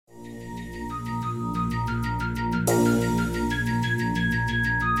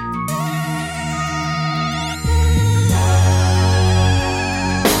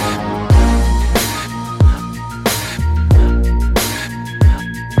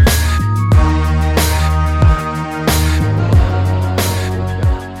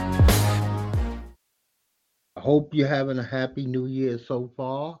hope you're having a happy new year so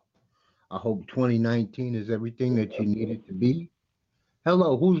far. I hope 2019 is everything that you need it to be.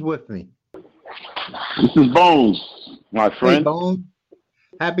 Hello, who's with me? This is Bones, my Hey, friend. Bone.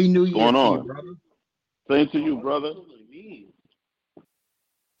 Happy New What's Year going to you, on? brother. Same to you, brother.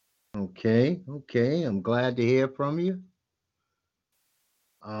 Okay, okay. I'm glad to hear from you.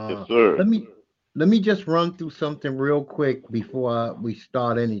 Yes, Uh, sir. let me let me just run through something real quick before we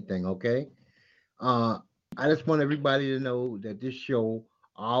start anything. Okay. Uh, I just want everybody to know that this show,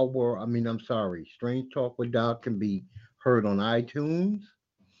 I'm sorry, Strange Talk with Doc can be heard on iTunes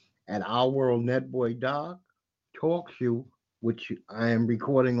at Our World Netboy Doc Talk Show, which I am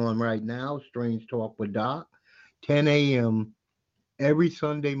recording on right now, Strange Talk with Doc, 10 a.m. every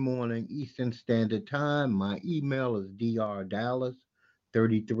Sunday morning, Eastern Standard Time. My email is drdallas33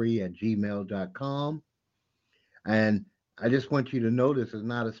 at gmail.com. And I just want you to know this is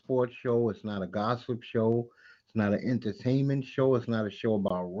not a sports show. It's not a gossip show. It's not an entertainment show. It's not a show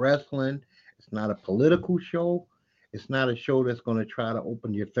about wrestling. It's not a political show. It's not a show that's going to try to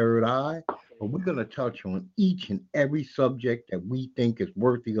open your third eye. But we're going to touch on each and every subject that we think is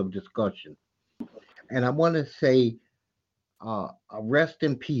worthy of discussion. And I want to say a rest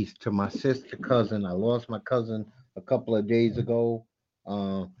in peace to my sister cousin. I lost my cousin a couple of days ago.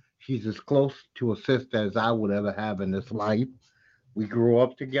 Uh, she's as close to a sister as I would ever have in this life. We grew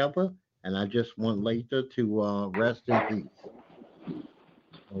up together, and I just want later to rest in peace.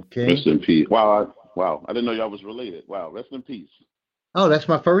 Rest Okay. in peace. Wow. I didn't know y'all was related. Wow. Rest in peace. Oh, that's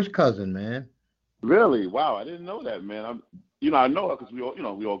my first cousin, man. Really? Wow. I didn't know that, man. I know her because we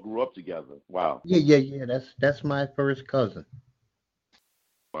all grew up together. Wow. Yeah, yeah, yeah. That's my first cousin.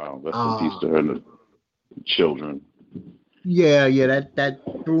 Wow. Rest in peace Uh to her and the children. yeah, yeah. That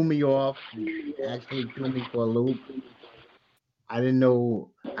threw me off. Actually, threw me for a loop. I didn't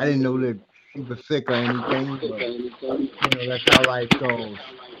know that she was sick or anything, but that's how life goes.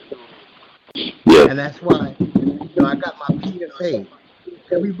 Yes. And that's why, I got my PSA.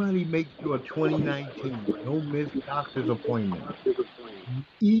 Everybody make sure 2019, don't miss doctor's appointments.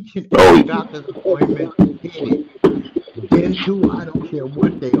 Each and Oh, every doctor's appointment, hit it. Dental, I don't care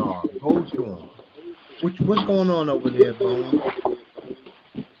what they are, go to them. What's going on over there, Bone?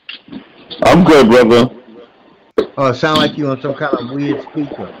 I'm good, brother. Oh, it sound like you on some kind of weird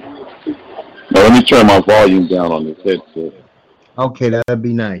speaker. Now, let me turn my volume down on this headset. Is Okay, that'd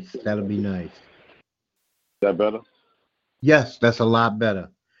be nice. That'll be nice. that better? Yes, that's a lot better.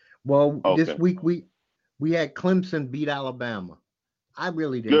 Well, this Okay. week we had Clemson beat Alabama. I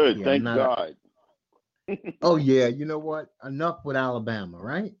really didn't Good. care. I'm Thank not a. God. Oh yeah, you know what? Enough with Alabama,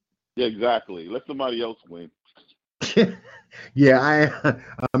 right? Yeah, exactly. Let somebody else win. Yeah,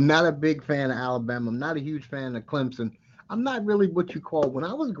 I'm not a big fan of Alabama. I'm not a huge fan of Clemson. I'm not really what you call when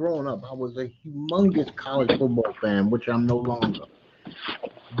I was growing up, I was a humongous college football fan, which I'm no longer.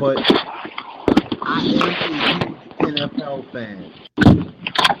 But I am a huge NFL fan.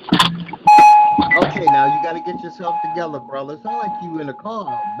 Okay, now you got to get yourself together, brother. It's not like you in a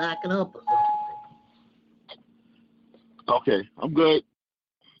car backing up or something. Okay. I'm good.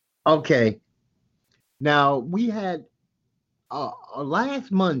 Okay, now we had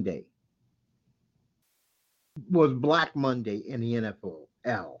last Monday was Black Monday in the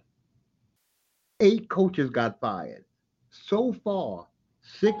NFL. 8 coaches got fired. So far,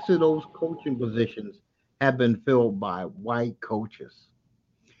 6 of those coaching positions have been filled by white coaches.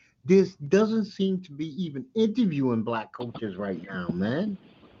 This doesn't seem to be even interviewing black coaches right now, man.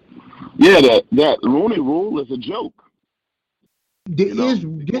 Yeah, that Rooney Rule is a joke. There is this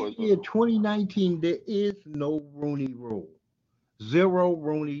Because year, 2019. There is no Rooney Rule, zero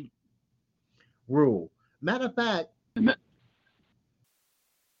Rooney Rule. Matter of fact, and that,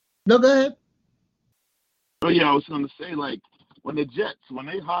 no, go ahead. oh yeah, I was going to say like when the Jets when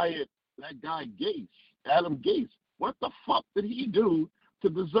they hired that guy Gase, Adam Gase, what the fuck did he do to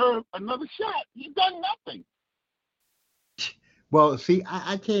deserve another shot? He done nothing. Well, see,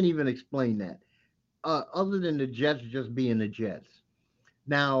 I can't even explain that. Other than the Jets just being the Jets.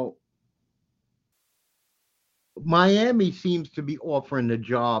 Now, Miami seems to be offering the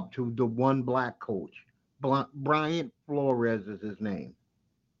job to the one black coach. Bryant Flores is his name,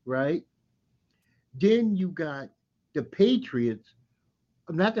 right? Then you got the Patriots,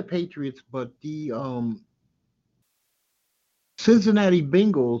 not the Patriots, but the Cincinnati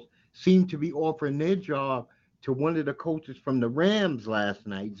Bengals seem to be offering their job to one of the coaches from the Rams last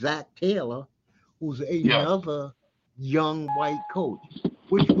night, Zach Taylor, who's Yes. another young white coach,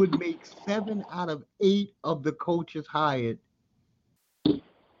 which would make 7 out of 8 of the coaches hired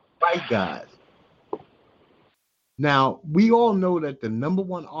white guys. Now, we all know that the number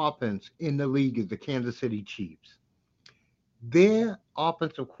one offense in the league is the Kansas City Chiefs. Their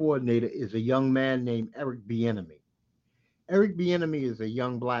offensive coordinator is a young man named Eric Bieniemy. Eric Bieniemy is a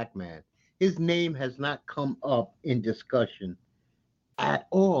young black man. His name has not come up in discussion at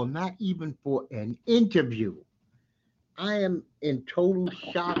all, not even for an interview. I am in total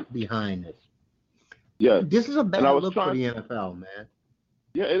shock behind this. Yes. This is a And I bad was look for trying the NFL, man.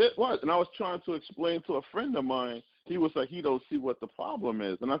 Yeah, it was. And I was trying to explain to a friend of mine. He was like, he don't see what the problem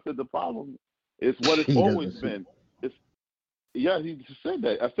is. And I said, the problem is what it's He always doesn't see. been. It's Yeah, he just said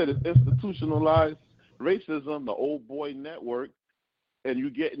that. I said it's institutionalized racism, the old boy network, and you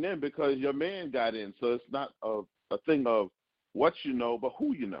getting in because your man got in. So it's not a thing of what you know, but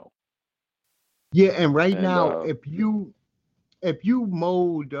who you know. Yeah, and right And now, if you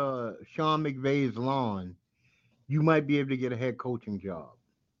mowed Sean McVay's lawn, you might be able to get a head coaching job.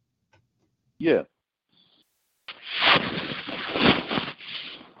 yeah,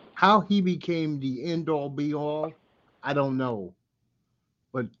 How he became the end all be all, I don't know.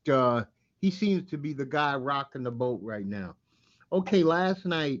 But he seems to be the guy rocking the boat right now. Okay, last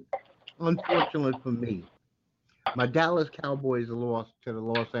night, unfortunately for me, my Dallas Cowboys lost to the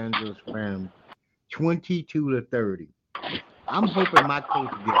Los Angeles Rams 22-30. I'm hoping my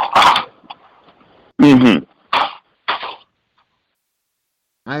coach gets fired. hmm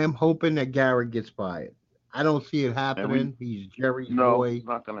I am hoping that Garrett gets fired. I don't see it and we happening. He's Jerry's no, boy. it's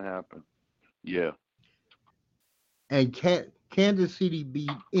not gonna happen. Yeah, And Kansas City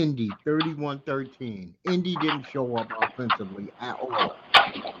beat Indy 31-13. Indy didn't show up offensively at all.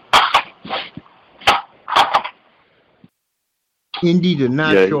 Indy did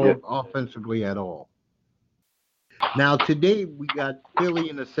not yeah, show yeah. up offensively at all. Now, today we got Philly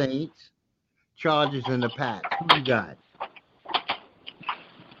and the Saints, Chargers and the Pats. Who you got?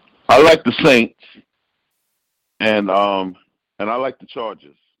 I like the Saints, and I like the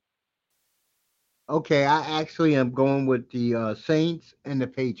Chargers. Okay, I actually am going with the Saints and the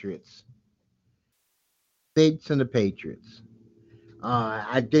Patriots. Saints and the Patriots.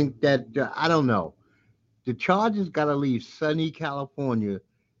 I think that, I don't know. The Chargers got to leave sunny California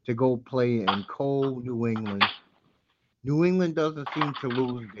to go play in cold New England. New England doesn't seem to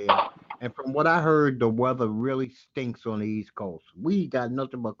lose there. And from what I heard, the weather really stinks on the East Coast. We got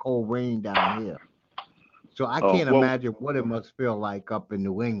nothing but cold rain down here. So I Oh can't well, imagine what it must feel like up in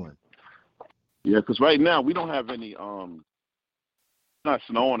New England. yeah, because right now we don't have any not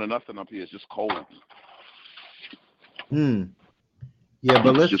snowing or nothing up here. It's just cold. Hmm. Yeah,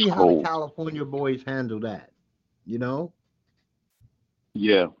 but It's let's just see how the cold. California boys handle that. You know?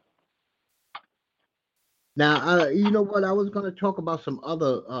 Yeah. Now, you know what? I was going to talk about some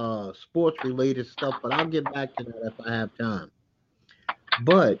other sports related stuff, but I'll get back to that if I have time.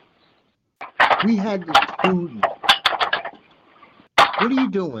 But we had the student. What are you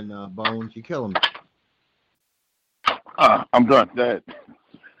doing, Bones? You're killing me. I'm done. Go ahead.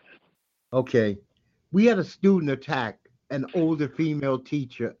 Okay. We had a student attack an older female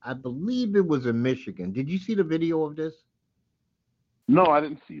teacher. I believe it was in Michigan. Did you see the video of this? No, I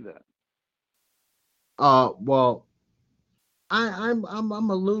didn't see that. Well, I'm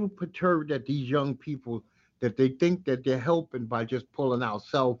a little perturbed at these young people that they think that they're helping by just pulling out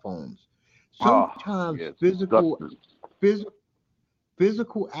cell phones. Oh, Sometimes yeah, it's physical disgusting. phys,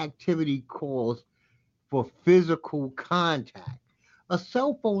 physical activity calls for physical contact. A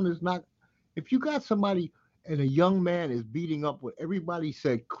cell phone is not. If you got somebody and a young man is beating up what everybody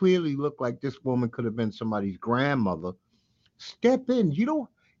said clearly looked like this woman could have been somebody's grandmother, step in. You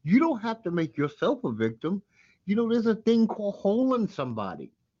don't have to make yourself a victim. There's a thing called holding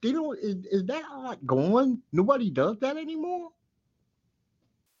somebody. They don't is that art gone? Nobody does that anymore.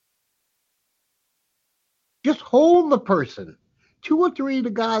 Just hold the person. Two or three of the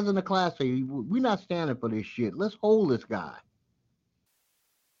guys in the class say, we're not standing for this shit. Let's hold this guy.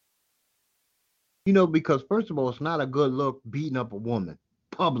 Because first of all, it's not a good look beating up a woman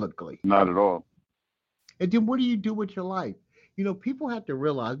publicly. Not at all. And then what do you do with your life? People have to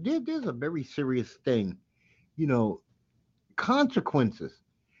realize there's a very serious thing, you know, consequences.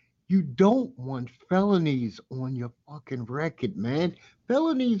 You don't want felonies on your fucking record, man.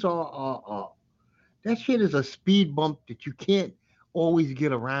 Felonies are that shit is a speed bump that you can't always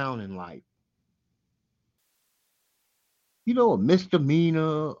get around in life. A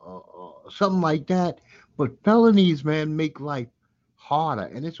misdemeanor or something like that. But felonies, man, make life harder.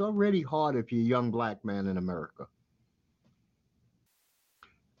 And it's already hard if you're a young black man in America.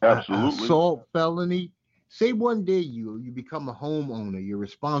 Absolutely. Assault felony. Say one day you become a homeowner, you're a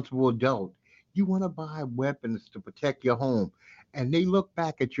responsible adult. You want to buy weapons to protect your home. And they look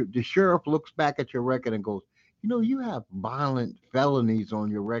back at you, the sheriff looks back at your record and goes, you have violent felonies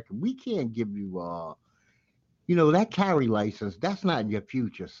on your record. We can't give you that carry license. That's not your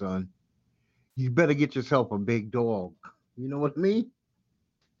future, son. You better get yourself a big dog. You know what I mean?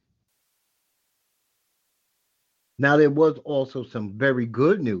 Now there was also some very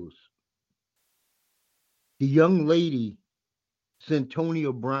good news. The young lady,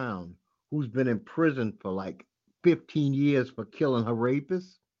 Centonia Brown, who's been in prison for like 15 years for killing her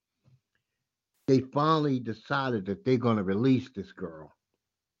rapist, they finally decided that they're going to release this girl.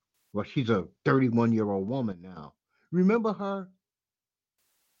 Well, she's a 31-year-old woman now. Remember her?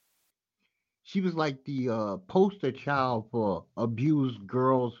 She was like the poster child for abused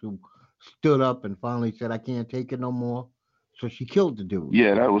girls who stood up and finally said, I can't take it no more. So she killed the dude.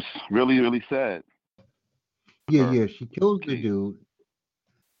 Yeah, that was really, really sad. Yeah, Her yeah. She kills the case. dude.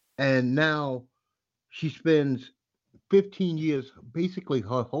 And now she spends 15 years, basically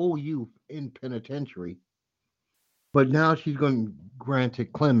her whole youth in penitentiary. But now she's going to grant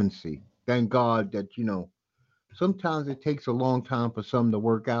it clemency. Thank God that, sometimes it takes a long time for something to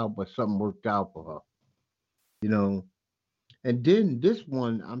work out, but something worked out for her, you know. And then this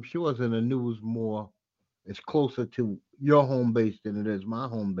one, I'm sure, is in the news more. It's closer to your home base than it is my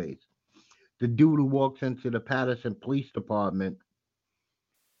home base. The dude who walks into the Patterson Police Department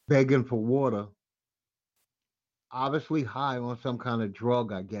begging for water, obviously high on some kind of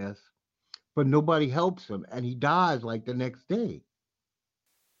drug, I guess, but nobody helps him, and he dies like the next day.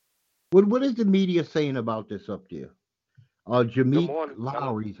 What is the media saying about this up there? Good Jameek morning, fellas.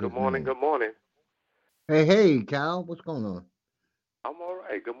 Lowry's Good his morning. name. Good morning. Hey, hey, Cal, what's going on? I'm all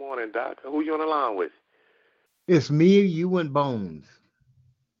right. Good morning, Doc. Who you on the line with? It's me, you, and Bones.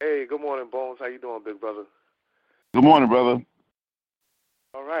 Hey, good morning, Bones. How you doing, big brother? Good morning, brother.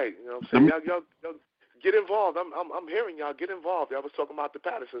 All right. You know what I'm Let saying? me, Y'all get involved. I'm hearing y'all get involved. Y'all was talking about the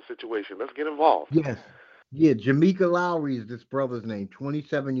Patterson situation. Let's get involved. Yes. Yeah, Jamaica Lowry is this brother's name,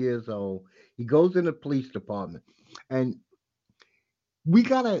 27 years old. He goes in the police department. And we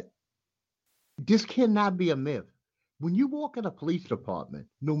gotta, this cannot be a myth. When you walk in a police department,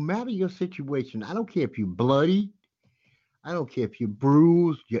 no matter your situation, I don't care if you're bloody, I don't care if you're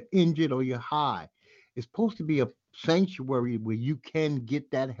bruised, you're injured, or you're high. It's supposed to be a sanctuary where you can get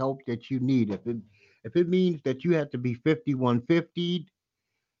that help that you need. If it means that you have to be 5150,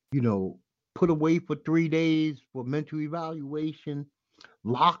 you know, put away for 3 days for mental evaluation,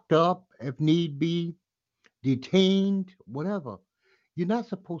 locked up if need be, detained, whatever. You're not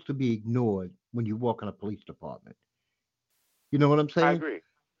supposed to be ignored when you walk in a police department. You know what I'm I saying? agree.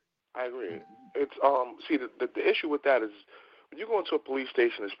 I agree. It's see the issue with that is when you go into a police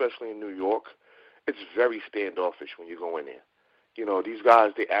station, especially in New York, it's very standoffish when you go in there. You know, these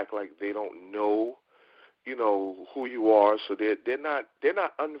guys they act like they don't know, who you are, so they're not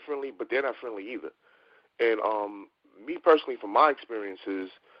unfriendly, but they're not friendly either. And me personally, from my experiences,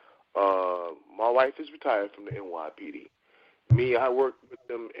 my wife is retired from the NYPD. Me, I worked with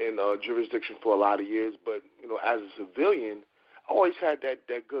them in jurisdiction for a lot of years, but as a civilian, I always had that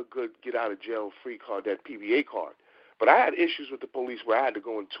good get out of jail free card, that PBA card. But I had issues with the police where I had to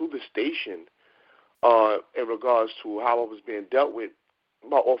go into the station in regards to how I was being dealt with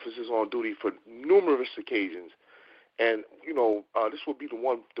by officers on duty for numerous occasions. And this would be the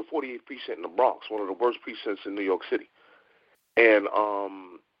 48th precinct in the Bronx, one of the worst precincts in New York City. And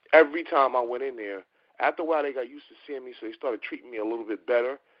every time I went in there, after a while they got used to seeing me, so they started treating me a little bit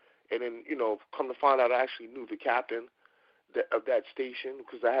better. And then, come to find out, I actually knew the captain of that station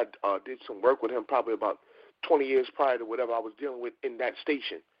because I had did some work with him probably about 20 years prior to whatever I was dealing with in that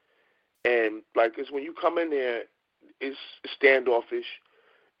station. And like, it's when you come in there, it's standoffish.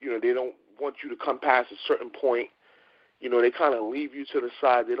 They don't want you to come past a certain point. They kind of leave you to the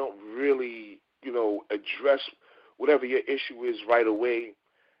side. They don't really, address whatever your issue is right away.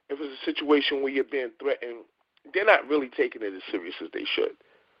 If it's a situation where you're being threatened, they're not really taking it as serious as they should.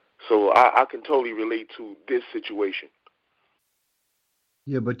 So I can totally relate to this situation.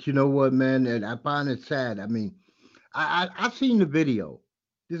 Yeah, but you know what, man? And I find it sad. I mean, I've seen the video.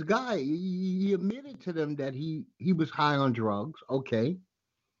 This guy, he admitted to them that he was high on drugs. Okay,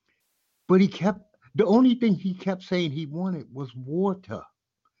 but the only thing he kept saying he wanted was water.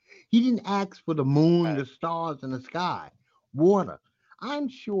 He didn't ask for the moon, Right. the stars, and the sky. Water. I'm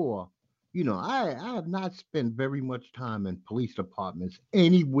sure, I have not spent very much time in police departments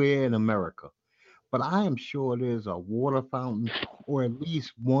anywhere in America, but I am sure there's a water fountain or at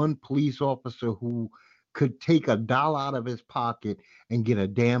least one police officer who could take $1 out of his pocket and get a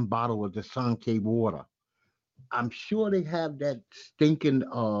damn bottle of the Sanke water. I'm sure they have that stinking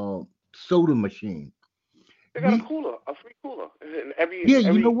soda machine. They got We a free cooler, and Yeah, every you know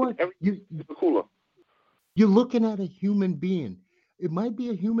every what? every You is a cooler. You're looking at a human being. It might be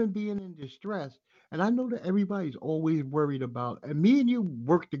a human being in distress. And I know that everybody's always worried about, and me and you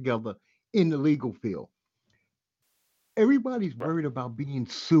work together in the legal field. Everybody's Right. worried about being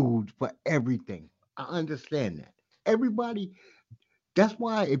sued for everything. I understand that. Everybody, that's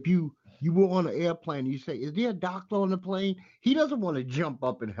why if you were on an airplane, you say, "Is there a doctor on the plane?" He doesn't want to jump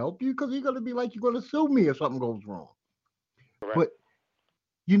up and help you because he's gonna be like, "You're gonna sue me if something goes wrong." Correct. But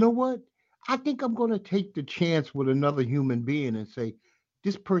you know what? I think I'm gonna take the chance with another human being and say,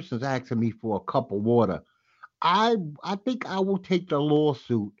 "This person's asking me for a cup of water." I think I will take the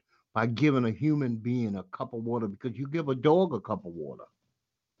lawsuit by giving a human being a cup of water because you give a dog a cup of water.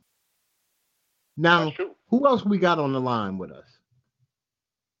 That's Now, true. who else we got on the line with us?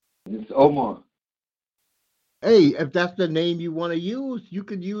 It's Omar. Hey, if that's the name you want to use, you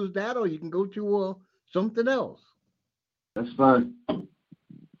could use that, or you can go to something else. That's fine.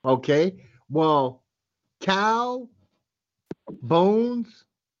 Okay. Well, Cal Bones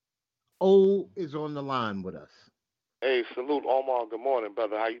O is on the line with us. Hey, salute Omar. Good morning,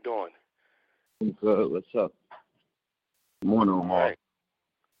 brother. How you doing? I'm good. What's up? Good morning, All Omar. right.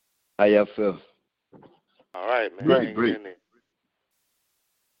 How y'all feel? All right, man. Great, Hang great. in there.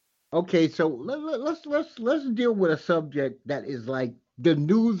 Okay, so let's deal with a subject that is like the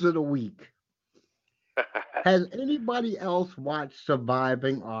news of the week. Has anybody else watched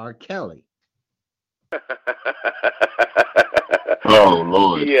Surviving R. Kelly? Oh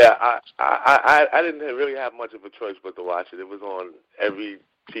Lord. Yeah, I didn't really have much of a choice but to watch it. It was on every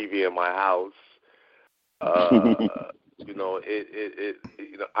TV in my house. You know,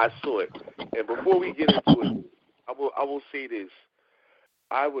 I saw it. And before we get into it, I will say this.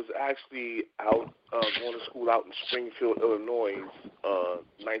 I was actually out going to school out in Springfield, Illinois,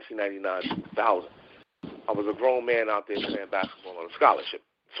 1999, 2000. I was a grown man out there playing basketball on a scholarship.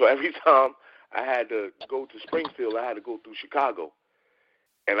 So every time I had to go to Springfield, I had to go through Chicago.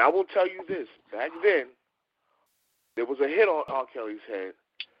 And I will tell you this, back then, there was a hit on R. Kelly's head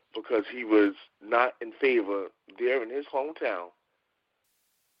because he was not in favor there in his hometown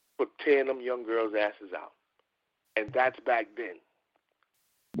for tearing them young girls' asses out. And that's back then.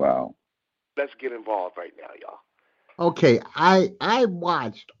 Wow. Let's get involved right now, y'all. Okay, I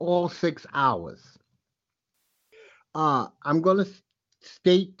watched all 6 hours. I'm gonna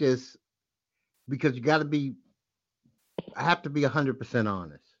state this because you got to be. I have to be 100%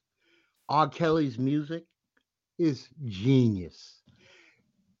 honest. R. Kelly's music is genius.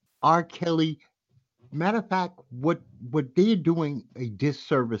 R. Kelly, matter of fact, what they're doing a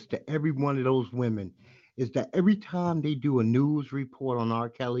disservice to every one of those women is that every time they do a news report on R.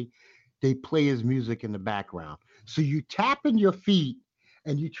 Kelly, they play his music in the background. So you tapping your feet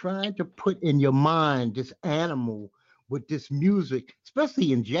and you trying to put in your mind this animal with this music,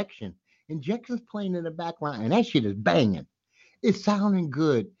 especially Injection. Injection's playing in the background, and that shit is banging. It's sounding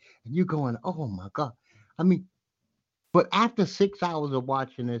good. And you're going, oh my God. I mean, but after 6 hours of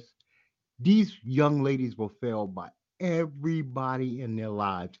watching this, these young ladies were failed by everybody in their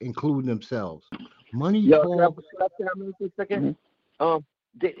lives, including themselves. Money Yo, talk. can I chime in for a second?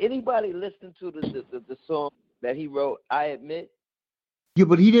 Did anybody listen to the song that he wrote, I Admit? Yeah,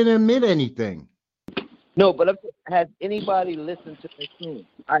 but he didn't admit anything. No, but has anybody listened to the song,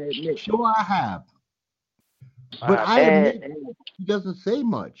 I Admit? Sure, I have. But I admit he doesn't say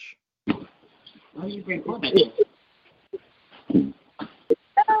much. Just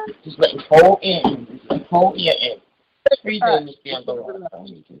let the whole in. The whole ear in. Everything is being going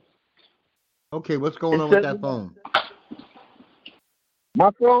on. Okay, what's going on with that phone?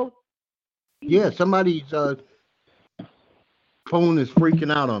 My phone? Yeah, somebody's phone is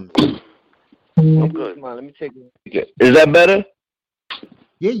freaking out on me. I'm good. Come on, let me take it. Is that better?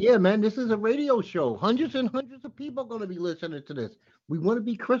 Yeah, man. This is a radio show. Hundreds and hundreds of people are going to be listening to this. We want to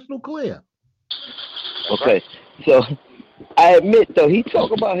be crystal clear. Okay, so I admit, though, he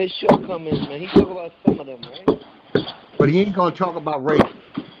talk about his shortcomings, man. He talk about some of them, right? But he ain't going to talk about rape.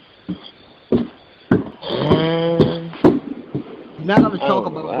 He's not going to talk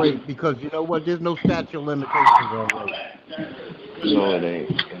about rape because you know what? There's no statute of limitations on rape. No, it ain't.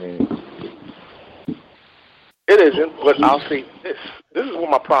 It isn't, but I'll say this. This is what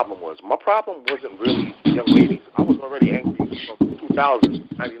my problem was. My problem wasn't really young ladies. I was already angry from 2000,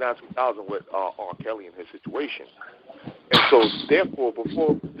 99, 2000 with R. Kelly and his situation. And so, therefore,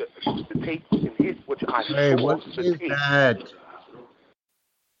 before the tape can hit, which I Hey, saw what the is tape, that?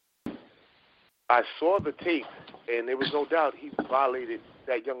 I saw the tape, and there was no doubt he violated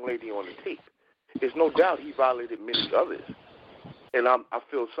that young lady on the tape. There's no doubt he violated many others. And I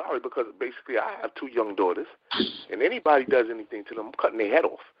feel sorry because basically I have two young daughters, and anybody does anything to them, I'm cutting their head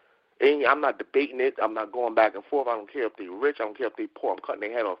off. I'm not debating it. I'm not going back and forth. I don't care if they're rich. I don't care if they're poor. I'm cutting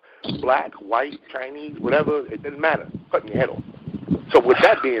their head off. Black, white, Chinese, whatever. It doesn't matter. I'm cutting your head off. So with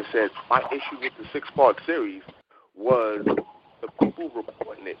that being said, my issue with the 6-part series was the people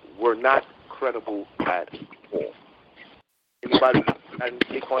reporting it were not credible at all. Anybody got any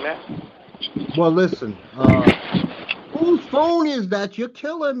take on that? Well, listen. Whose phone is that? You're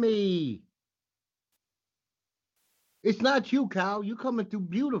killing me. It's not you, Kyle. You coming through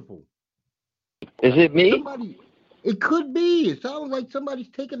beautiful. Is it me? Somebody. It could be. It sounds like somebody's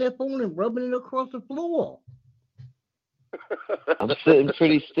taking their phone and rubbing it across the floor. I'm sitting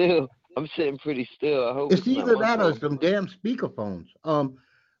pretty still. I hope it's either that or some damn speakerphones.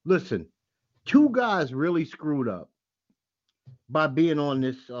 Listen, 2 guys really screwed up by being on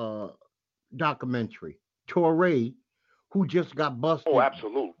this documentary. Touré, who just got busted. Oh,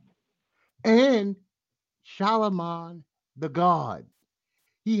 absolutely. And Charlemagne the God.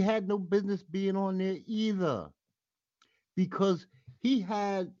 He had no business being on there either, because he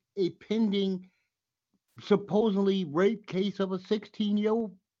had a pending, supposedly rape case of a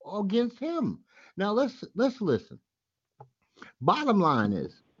 16-year-old against him. Now let's listen. Bottom line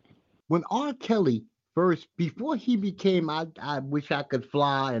is, when R. Kelly first, before he became I Wish I Could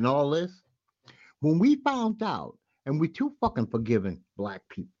Fly and all this, when we found out, and we're too fucking forgiving, black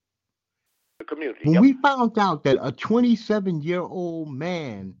people. The community. When we found out that a 27-year-old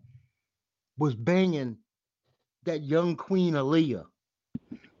man was banging that young Queen Aaliyah,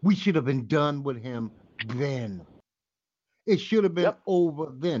 we should have been done with him then. It should have been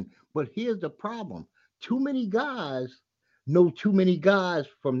over then. But here's the problem. Too many guys know too many guys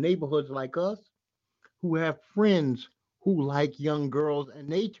from neighborhoods like us who have friends who like young girls,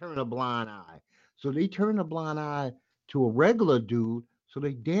 and they turn a blind eye. So they turn a blind eye to a regular dude, so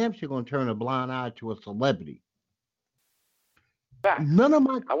they damn sure gonna turn a blind eye to a celebrity. Fact. None of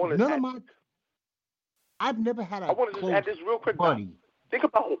my, I've never had a I want to just add this real quick. buddy. Think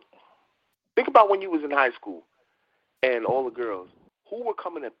about when you was in high school, and all the girls who were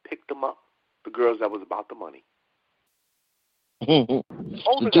coming and pick them up. The girls that was about the money. The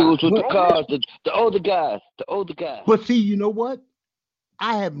dudes with the cars, the older guys. But see, you know what?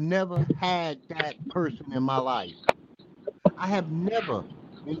 I have never had that person in my life. I have never,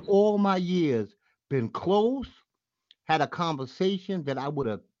 in all my years, been close, had a conversation that I would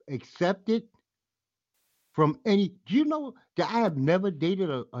have accepted from any. Do you know that I have never dated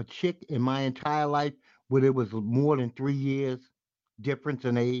a chick in my entire life where there was more than 3 years difference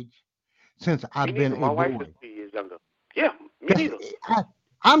in age since I've been a boy? My wife is 3 years younger. Yeah, me neither.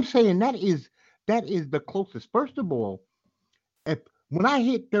 I'm saying that is the closest. First of all, when I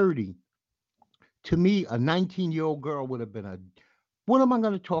hit 30, to me, a 19-year-old girl would have been a. What am I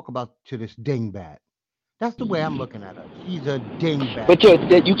going to talk about to this dingbat? That's the way I'm looking at her. She's a dingbat. But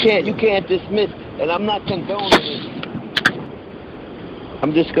you can't dismiss, and I'm not condoning it.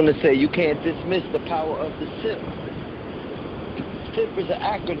 I'm just going to say you can't dismiss the power of the SIP. SIP is an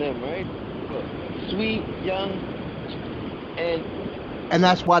acronym, right? Sweet, young, and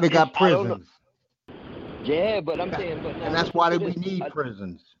that's why they got prisons. Yeah, but I'm saying, and that's why we need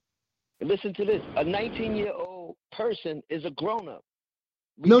prisons. Listen to this: a 19-year-old person is a grown-up.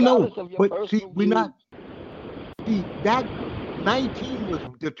 No, but see, we're not. See, that 19 was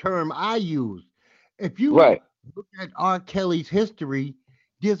the term I used. If you look at R. Kelly's history,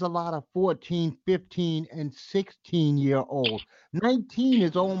 there's a lot of 14, 15, and 16-year-olds. 19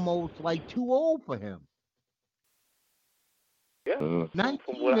 is almost like too old for him. Yeah.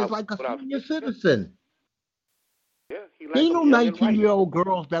 19 is like a senior citizen. Yeah, ain't no 19-year-old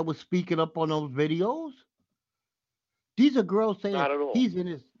girls that was speaking up on those videos. These are girls saying he's in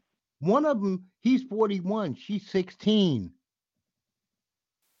his. One of them, he's 41, she's 16.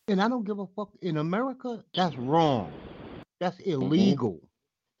 And I don't give a fuck. In America, that's wrong. That's illegal.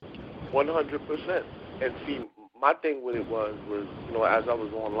 100%. And see, my thing with it was, as I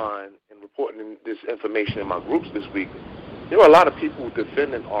was online and reporting this information in my groups this week, there were a lot of people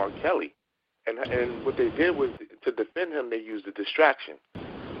defending R. Kelly. And what they did was, to defend him, they used a distraction.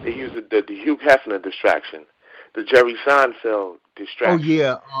 They used the Hugh Hefner distraction, the Jerry Seinfeld distraction. Oh,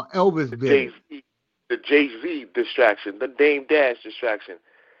 yeah, Elvis did. The Jay-Z distraction, the Dame Dash distraction.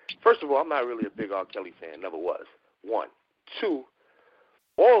 First of all, I'm not really a big R. Kelly fan, never was. 1. 2,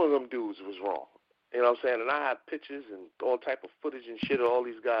 all of them dudes was wrong. You know what I'm saying? And I have pictures and all type of footage and shit of all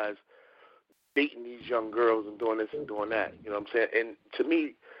these guys dating these young girls and doing this and doing that. You know what I'm saying? And to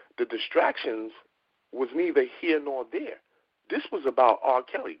me, the distractions was neither here nor there. This was about R.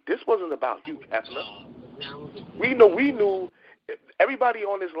 Kelly. This wasn't about Hugh Hefner. We knew. Everybody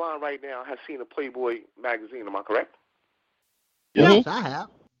on this line right now has seen a Playboy magazine. Am I correct? Yes, I have.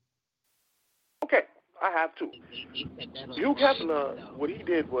 I have to. Hugh Hefner, what he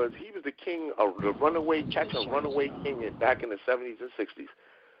did was he was the king of the runaway king back in the 70s and 60s.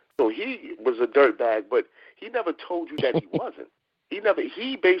 So he was a dirtbag, but he never told you that he wasn't.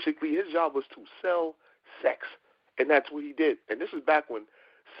 He basically, his job was to sell sex, and that's what he did. And this is back when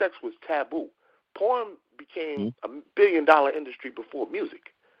sex was taboo. Porn became a $1 billion industry before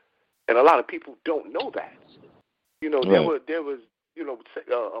music, and a lot of people don't know that. You know, Right. there was, you know,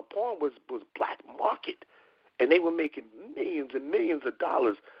 porn was black market, and they were making millions and millions of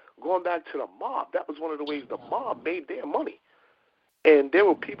dollars going back to the mob. That was one of the ways the mob made their money. And there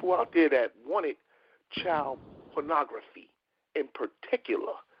were people out there that wanted child pornography in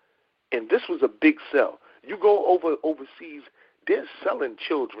particular. And this was a big sell. You go overseas, they're selling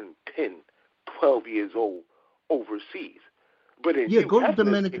children 10, 12 years old overseas. But in Yeah, Hugh go to Hefner's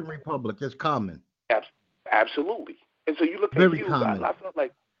Dominican case, Republic. It's common. absolutely. And so you look at Very Hugh, common. I felt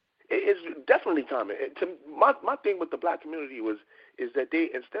like it's definitely common. My thing with the black community is that they,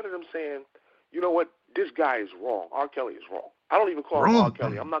 instead of them saying, you know what, this guy is wrong, R. Kelly is wrong. I don't even call him R. Wrong.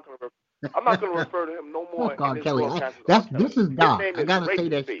 Kelly. I'm not gonna refer to him no more Fuck R. in this Kelly. broadcast as R. Kelly. This is His Doc. name I is gotta say Rapist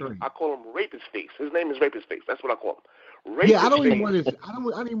that Face. straight. I call him Rapist Face. His name is Rapist Face. That's what I call him. Rapist Yeah, I don't even Face. want to. I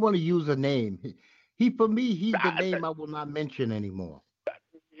don't even want to use a name. For me, he's the name I will not mention anymore.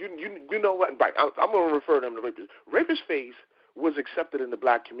 You know what? Right. I'm going to refer to him to Rapist. Rapist Face was accepted in the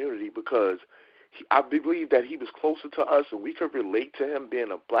black community because I believe that he was closer to us and we could relate to him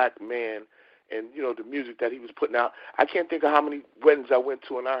being a black man and, you know, the music that he was putting out. I can't think of how many weddings I went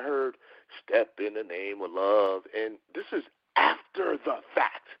to and I heard Step in the Name of Love. And this is after the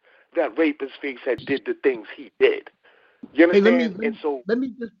fact that Rapist Face had did the things he did. You Hey, understand? let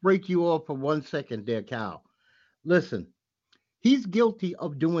me just break you off for 1 second there, Cal. Listen, he's guilty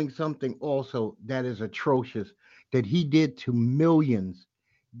of doing something also that is atrocious that he did to millions,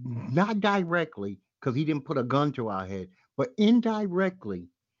 not directly because he didn't put a gun to our head, but indirectly.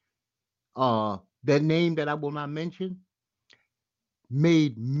 That name that I will not mention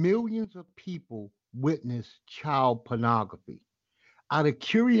made millions of people witness child pornography. Out of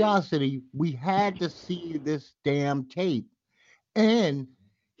curiosity, we had to see this damn tape. And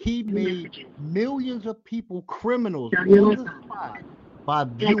he made millions of people criminals on the spot by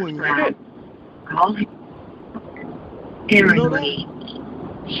viewing it. You know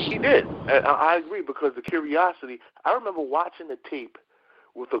that? He did. I agree because the curiosity. I remember watching the tape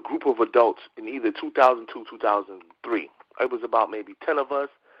with a group of adults in either 2002, 2003. It was about maybe 10 of us.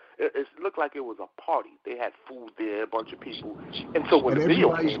 It looked like it was a party. They had food there, a bunch of people. And so when And the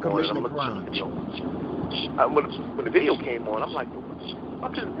video everybody's came on, and committing I'm a looking at crime. the video, when the video came on, I'm like,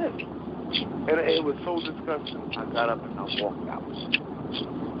 what is this? And it was so disgusting. I got up and I walked out.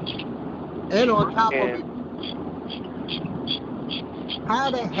 And on top of And it,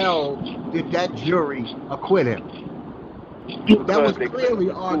 how the hell did that jury acquit him? That was because they clearly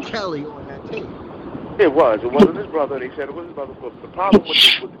couldn't R. prove it. Kelly on that tape. It wasn't his brother. They said it was his brother. But the problem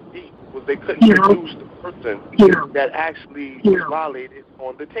with the deed was they couldn't produce the person that actually was violated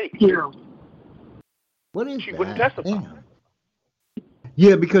on the tape. What is She that? wouldn't testify. Damn.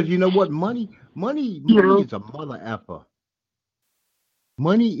 Yeah, because you know what? Money is a mother effer.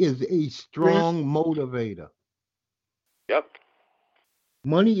 Money is a strong motivator. Yep.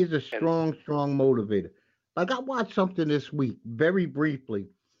 Money is a strong motivator. Like I watched something this week, very briefly,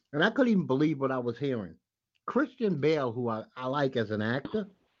 and I couldn't even believe what I was hearing. Christian Bale, who I like as an actor,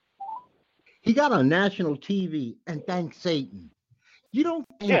 he got on national TV and thanked Satan. You don't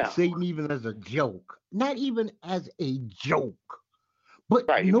thank Satan even as a joke, not even as a joke. But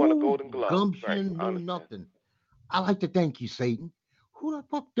right, he won a no Golden Glove. gumption, Right, no nothing. I like to thank you, Satan. Who the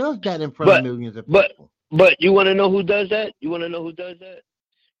fuck does that in front of millions of people? But you want to know who does that? You want to know who does that?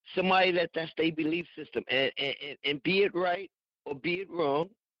 Somebody that's their belief system. And be it right or be it wrong,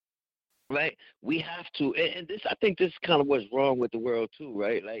 right? We have to, and this, I think this is kind of what's wrong with the world too,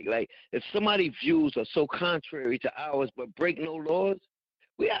 right? Like if somebody's views are so contrary to ours but break no laws,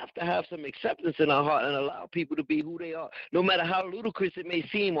 we have to have some acceptance in our heart and allow people to be who they are, no matter how ludicrous it may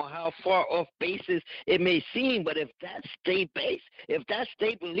seem or how far off basis it may seem. But if that's their base, if that's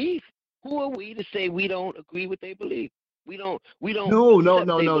their belief, who are we to say we don't agree with their belief? We don't.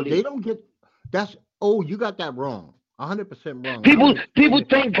 No. They don't get. That's. Oh, you got that wrong. 100% wrong. People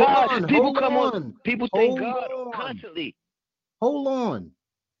thank God. People come on. People thank God constantly. Hold on.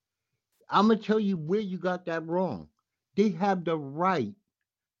 I'm gonna tell you where you got that wrong. They have the right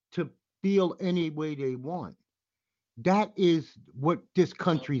to feel any way they want. That is what this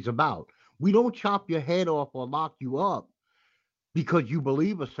country's about. We don't chop your head off or lock you up because you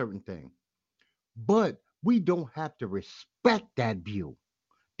believe a certain thing. But we don't have to respect that view.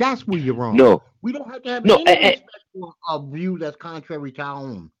 That's where you're wrong. No, We don't have to have no, any respect for a view that's contrary to our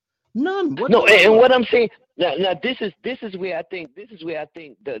own. None no, and whatsoever. what I'm saying now, this is where I think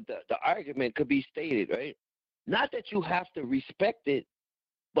the argument could be stated, right? Not that you have to respect it,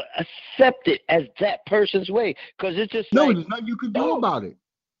 but accept it as that person's way, because it's just No, like, there's nothing you can do oh, about it.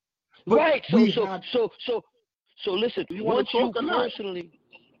 But right. So we so have so so so listen. Do you want Once to you talk or not? personally,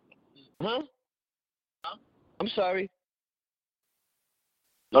 huh? I'm sorry.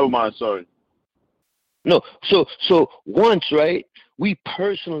 Never mind. Sorry. No. So once, right, we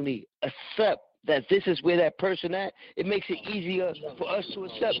personally accept that this is where that person at, it makes it easier for us to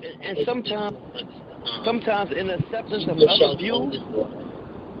accept. And sometimes in acceptance of other views,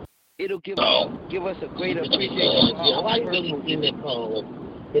 it'll give us a greater appreciation for how Why our you really personal in that phone?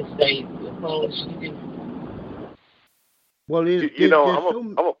 It's say the phone. well, You there's know,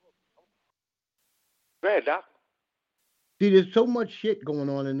 so Go ahead, Doc. there's so much shit going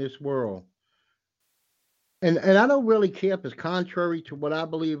on in this world, and I don't really care if it's contrary to what I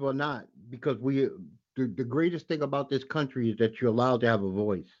believe or not, because the greatest thing about this country is that you're allowed to have a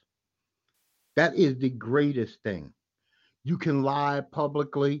voice. That is the greatest thing. You can lie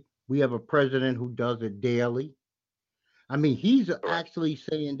publicly. We have a president who does it daily. I mean, he's actually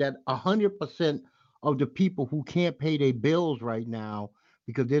saying that 100% of the people who can't pay their bills right now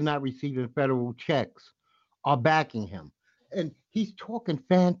because they're not receiving federal checks are backing him. And he's talking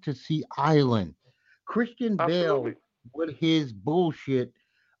Fantasy Island. Christian Absolutely. Bale with his bullshit.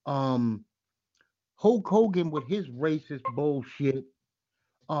 Um, Hulk Hogan with his racist bullshit.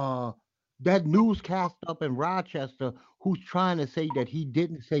 Uh, that newscaster up in Rochester who's trying to say that he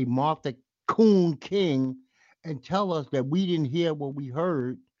didn't say Martha Coon King and tell us that we didn't hear what we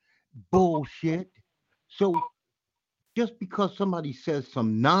heard. Bullshit. So just because somebody says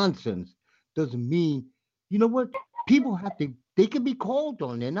some nonsense doesn't mean, you know what? People they can be called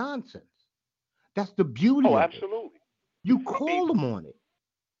on their nonsense. That's the beauty Oh, of it. absolutely. You See, call them on it.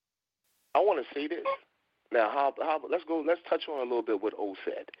 I want to say this. Now, let's touch on a little bit what O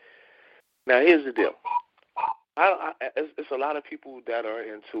said. Now, here's the deal. It's a lot of people that are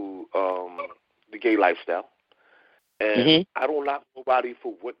into the gay lifestyle, and I don't knock nobody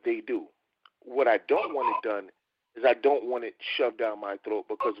for what they do. What I don't want it done is I don't want it shoved down my throat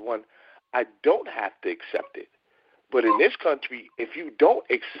because, one, I don't have to accept it. But in this country, if you don't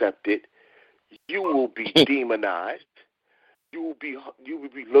accept it, you will be demonized. You will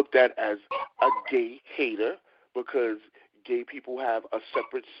be looked at as a gay hater because gay people have a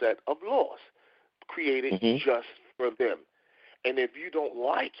separate set of laws created just for them. And if you don't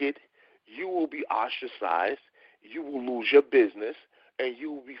like it, you will be ostracized, you will lose your business, and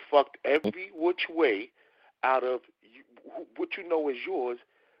you will be fucked every which way out of what you know is yours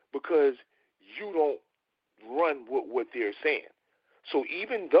because you don't run with what they're saying. So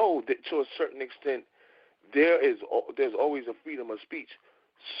even though that to a certain extent there's always a freedom of speech,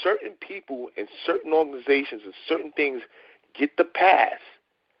 certain people and certain organizations and certain things get the pass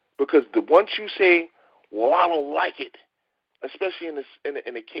because once you say, well, I don't like it, especially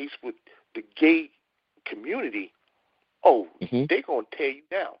in a case with the gay community, they're gonna tear you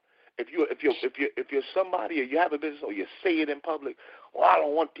down. If you're somebody or you have a business or you say it in public, well, I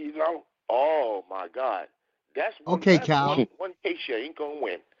don't want these out. Oh my God, that's Okay, Cal. one case you ain't gonna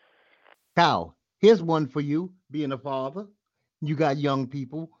win. Cal, here's one for you. Being a father, you got young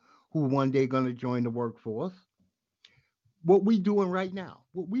people who one day going to join the workforce. What we doing right now,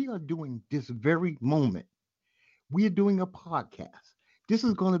 what we are doing this very moment, we are doing a podcast. This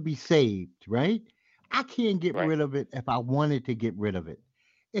is going to be saved, right? I can't get rid of it if I wanted to get rid of it.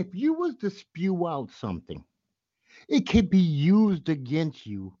 If you was to spew out something, it could be used against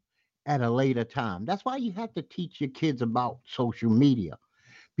you at a later time. That's why you have to teach your kids about social media.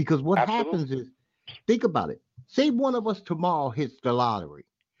 Because what happens is, think about it. Say one of us tomorrow hits the lottery.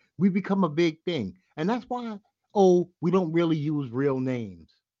 We become a big thing. And that's why, we don't really use real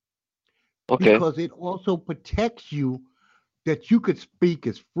names. Okay. Because it also protects you that you could speak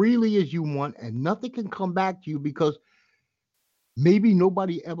as freely as you want and nothing can come back to you because maybe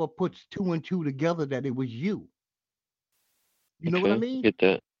nobody ever puts two and two together that it was you. You know what I mean? Get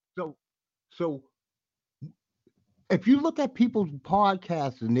that. So if you look at people's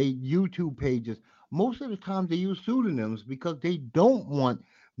podcasts and their YouTube pages, most of the time they use pseudonyms because they don't want.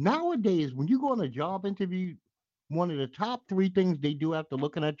 Nowadays, when you go on a job interview, one of the top 3 things they do after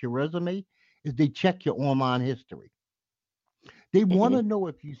looking at your resume is they check your online history. They want to know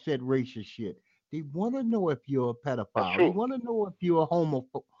if you said racist shit. They want to know if you're a pedophile. They want to know if you're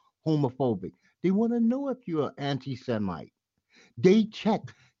homophobic. They want to know if you're an anti-Semite. They check.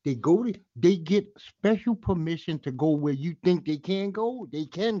 They get special permission to go where you think they can go. They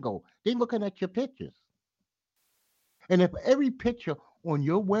can go. They looking at your pictures. And if every picture on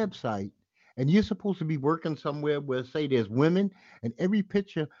your website, and you're supposed to be working somewhere where, say, there's women, and every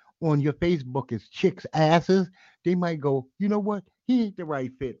picture on your Facebook is chicks' asses, they might go, you know what? He ain't the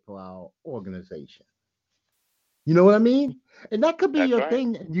right fit for our organization. You know what I mean? And that could be That's your right.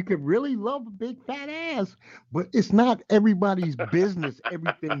 thing. You could really love a big fat ass, but it's not everybody's business,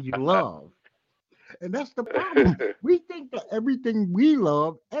 everything you love. And that's the problem. We think that everything we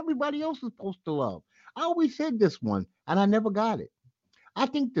love, everybody else is supposed to love. I always said this one, and I never got it. I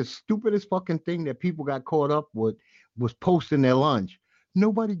think the stupidest fucking thing that people got caught up with was posting their lunch.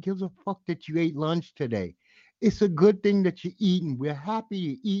 Nobody gives a fuck that you ate lunch today. It's a good thing that you're eating. We're happy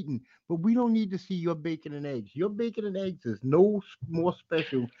you're eating, but we don't need to see your bacon and eggs. Your bacon and eggs is no more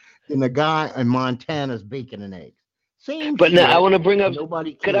special than the guy in Montana's bacon and eggs. Same But now I shit. want to bring up.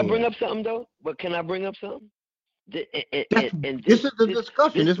 Nobody Could I bring cares. up something though? But can I bring up something? That's And this is the this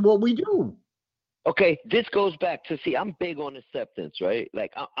discussion. this This is what we do. okay. This goes back to see. I'm big on acceptance, right?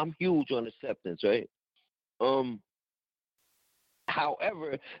 Like I'm huge on acceptance, right? Um.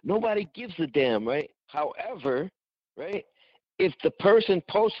 However, nobody gives a damn, right? However, right? If the person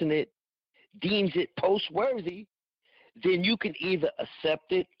posting it deems it post worthy, then you can either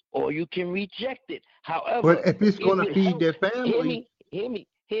accept it or you can reject it. But However, if it's it going to would feed help. their Hear family, me, hear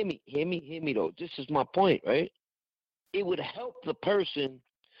me though. This is my point, right? It would help the person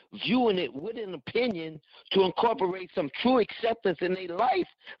viewing it with an opinion to incorporate some true acceptance in their life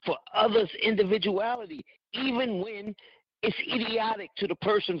for others' individuality, even when it's idiotic to the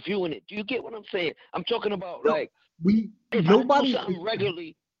person viewing it. Do you get what I'm saying? I'm talking about no, like we if I do nobody something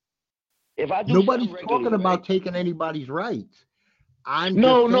regularly, nobody's talking right? about taking anybody's rights. I'm No,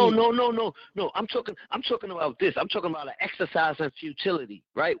 just no, saying. no, no, no, no. I'm talking about this. I'm talking about an exercise in futility,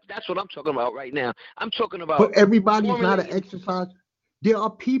 right? That's what I'm talking about right now. I'm talking about But everybody's not an formulating. exercise. There are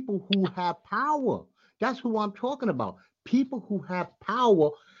people who have power. That's who I'm talking about. People who have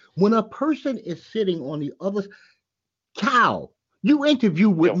power. When a person is sitting on the other cow, you interview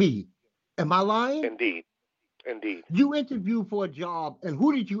with Yo, me. Am I lying? indeed, indeed. You interview for a job, and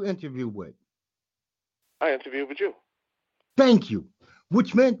who did you interview with? I interviewed with you. Thank you.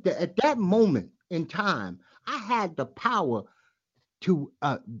 Which meant that at that moment in time, I had the power to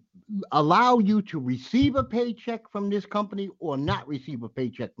allow you to receive a paycheck from this company or not receive a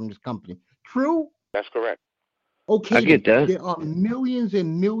paycheck from this company. True? That's correct. I Okay, then. get that. There are millions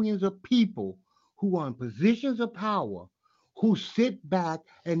and millions of people who are in positions of power who sit back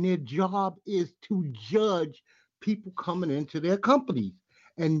and their job is to judge people coming into their companies.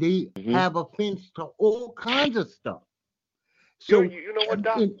 And they Hmm. have offense to all kinds of stuff. You So you know what, in,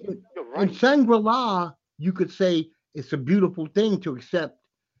 Doc? in, in You're in right. Shangri-La, you could say it's a beautiful thing to accept.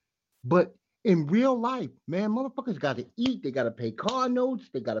 But in real life, man, motherfuckers got to eat. They got to pay car notes.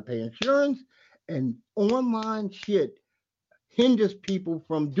 They got to pay insurance. And online shit hinders people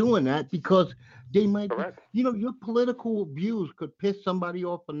from doing that because they might be, Correct. your political views could piss somebody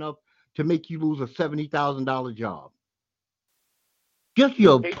off enough to make you lose a $70,000 job. Just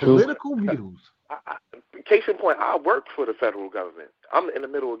your Case in True. point, political views. case in point, I work for the federal government. I'm in the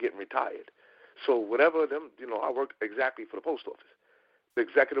middle of getting retired. So whatever I work exactly for the post office, the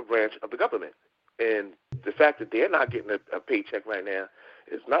executive branch of the government. And the fact that they're not getting a paycheck right now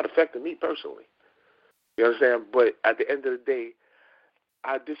is not affecting me personally. You understand? But at the end of the day,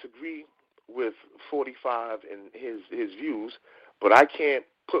 I disagree with 45 and his views, but I can't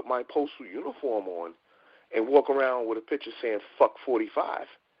put my postal uniform on and walk around with a picture saying "fuck 45"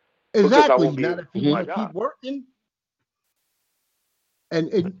 because I Exactly. won't be Not able if to you do Hmm. my want to keep job. working.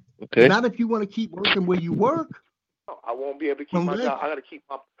 And Okay. not if you want to keep working where you work. No, I won't be able to keep my Unless job. I got to keep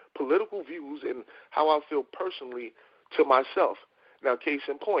my political views and how I feel personally to myself. Now, case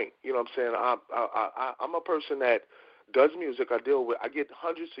in point, you know what I'm saying? I'm a person that does music. I get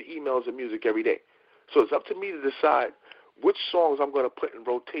hundreds of emails of music every day. So it's up to me to decide which songs I'm going to put in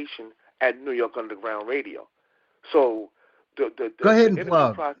rotation at New York Underground Radio. So go ahead the and interview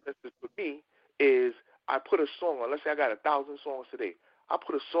plug. process for me is I put a song on. Let's say I got 1,000 songs today. I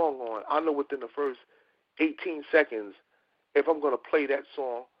put a song on. I know within the first 18 seconds if I'm going to play that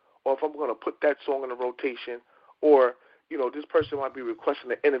song or if I'm going to put that song in a rotation or, this person might be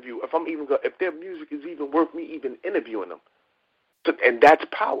requesting an interview. If their music is even worth me even interviewing them. And that's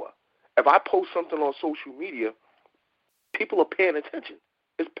power. If I post something on social media, people are paying attention.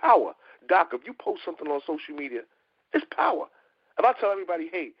 It's power. Doc, if you post something on social media, it's power. If I tell everybody,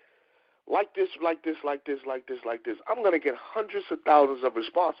 hey, like this, like this, like this, like this, like this, I'm going to get hundreds of thousands of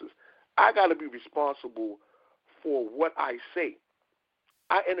responses. I got to be responsible for what I say.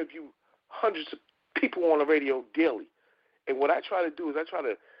 I interview hundreds of people on the radio daily. And what I try to do is I try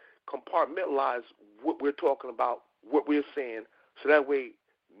to compartmentalize what we're talking about, what we're saying, so that way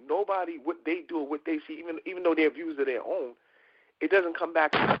nobody, what they do or what they see, even though their views are their own, it doesn't come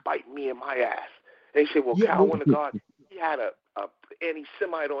back and bite me in my ass. They say, well, Cal Wintergard, he had a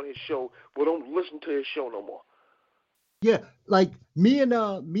anti-Semite on his show. Well, don't listen to his show no more. Yeah, like me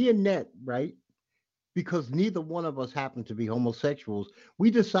and Ned, right? Because neither one of us happen to be homosexuals, we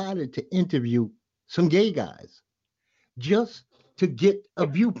decided to interview some gay guys just to get a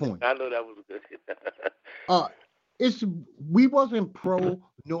viewpoint. I know that was good. We wasn't pro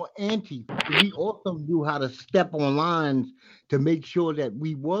nor anti. We also knew how to step on lines to make sure that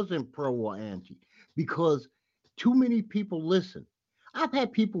we wasn't pro or anti, because too many people listen. I've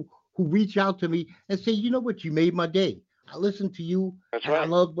had people who reach out to me and say, you know what, you made my day. I listened to you. That's and right. I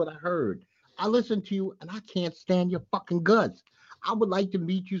loved what I heard. I listened to you and I can't stand your fucking guts. I would like to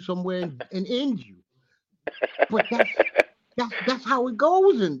meet you somewhere and end you. But that's how it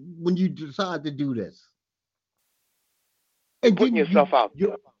goes, and when you decide to do this. And putting yourself out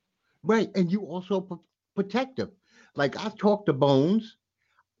there. Right, and you also protective. Like, I've talked to Bones.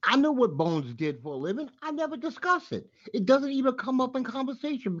 I know what Bones did for a living. I never discuss it. It doesn't even come up in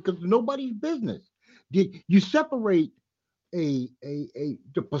conversation because nobody's business. You separate the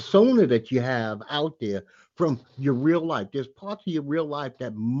persona that you have out there from your real life. There's parts of your real life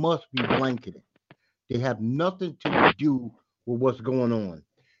that must be blanketed. They have nothing to do with what's going on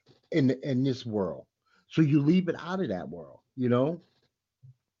in this world. So you leave it out of that world, you know?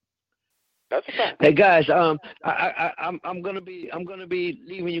 That's a fact. Hey guys, I'm gonna be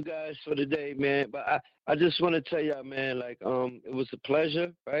leaving you guys for the day, man. But I just want to tell y'all, man, like it was a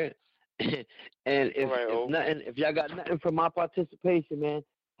pleasure, right? And if y'all got nothing from my participation, man,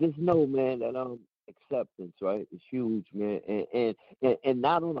 just know, man, that acceptance, right, is huge, man, and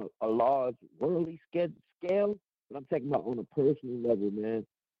not on a large worldly scale, but I'm talking about on a personal level, man.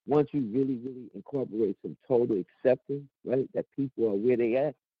 Once you really, really incorporate some total acceptance, right, that people are where they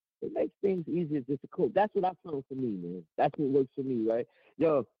at, it makes things easier just to cope. That's what I found for me, man. That's what works for me, right?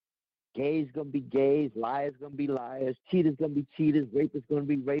 Yo, gays gonna be gays, liars gonna be liars, cheaters gonna be cheaters, rapists gonna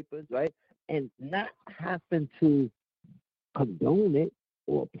be rapists, right? And not happen to condone it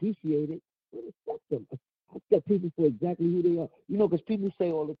or appreciate it, but accept them. Accept people for exactly who they are. You know, because people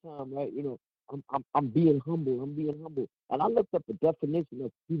say all the time, right? You know, I'm being humble. I'm being humble. And I looked up the definition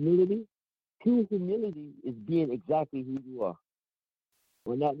of humility. True humility is being exactly who you are.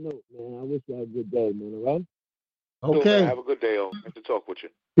 On that note, man, I wish you had a good day, man, all right? Okay. So, man, have a good day, Nice to talk with you.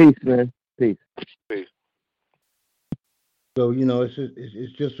 Peace, man. Peace. Peace. So, you know, it's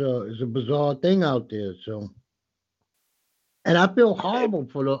just a bizarre thing out there. So, and I feel horrible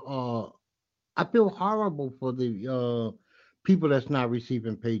for the people that's not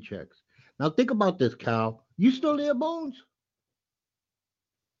receiving paychecks. Now think about this, Cal. You still there, Bones?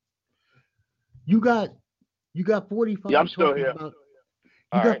 You got 45. Yeah, I'm still here.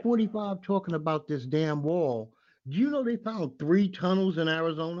 You got 45 talking about this damn wall. Do you know they found 3 tunnels in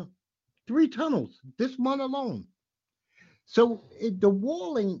Arizona? 3 tunnels this month alone. So the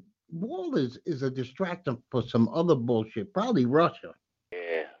wall is a distraction for some other bullshit, probably Russia.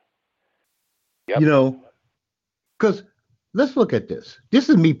 Yeah. Yep. You know, because let's look at this. This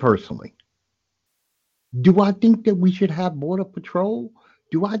is me personally. Do I think that we should have border patrol?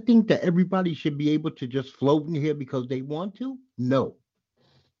 Do I think that everybody should be able to just float in here because they want to? No.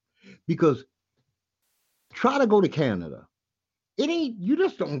 Because try to go to Canada. You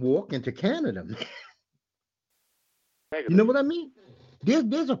just don't walk into Canada, man. You know what I mean?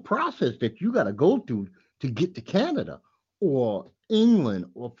 There's a process that you got to go through to get to Canada or England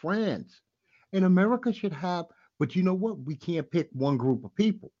or France. And America should have, but you know what? We can't pick one group of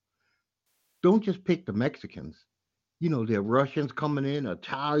people. Don't just pick the Mexicans. You know, there are Russians coming in,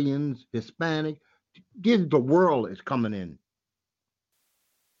 Italians, Hispanic. The world is coming in.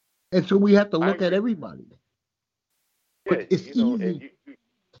 And so we have to look at everybody. Yeah, but it's easy.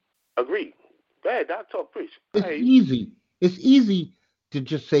 Agreed. Go ahead, Doc, talk, preach. It's easy. It's easy to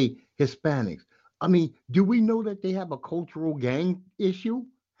just say Hispanics. I mean, do we know that they have a cultural gang issue?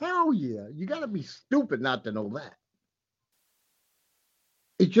 Hell yeah. You got to be stupid not to know that.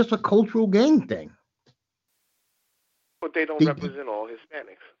 It's just a cultural gang thing. But they don't represent all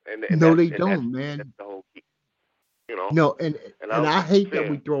Hispanics. And no, they don't, man. That's the whole key. You know? No, and I hate that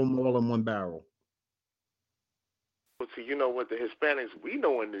we throw them all in one barrel. But see, you know what? The Hispanics we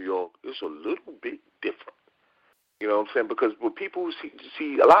know in New York is a little bit different. You know what I'm saying? Because what people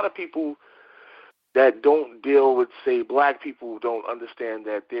see a lot of people that don't deal with, say, black people don't understand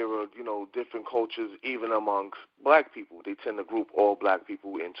that there are, different cultures even amongst black people. They tend to group all black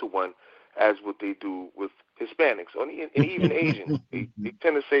people into one, as what they do with Hispanics and even Asians. They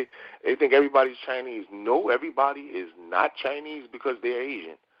tend to say they think everybody's Chinese. No, everybody is not Chinese because they're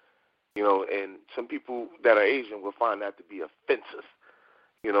Asian. And some people that are Asian will find that to be offensive.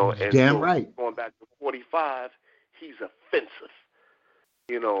 And damn so right. Going back to 45, he's offensive.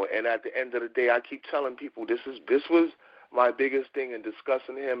 And at the end of the day, I keep telling people this was my biggest thing in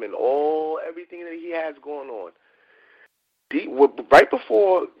discussing him and everything that he has going on. Right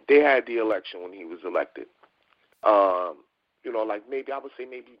before they had the election, when he was elected, like maybe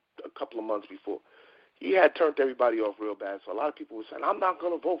a couple of months before, he had turned everybody off real bad. So a lot of people were saying, I'm not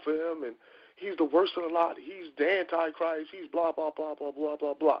going to vote for him, and he's the worst of the lot. He's the Antichrist. He's blah, blah, blah, blah, blah,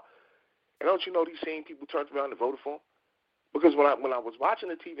 blah, blah. And don't you know these same people turned around and voted for him? Because when I was watching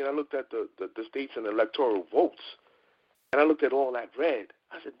the TV and I looked at the states and electoral votes, and I looked at all that red,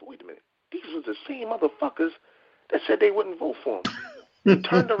 I said, wait a minute, these were the same motherfuckers that said they wouldn't vote for him. They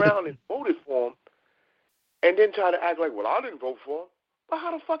turned around and voted for him, and then tried to act like, well, I didn't vote for him. But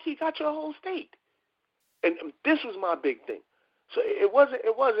how the fuck he got your whole state? And this was my big thing. So it was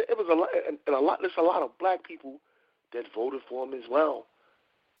a lot of black people that voted for him as well.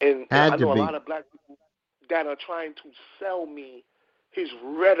 And I know a lot of black people that are trying to sell me his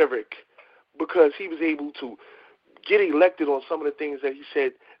rhetoric because he was able to get elected on some of the things that he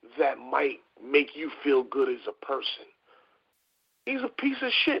said that might make you feel good as a person. He's a piece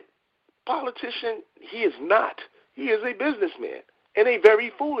of shit politician. He is not. He is a businessman, and a very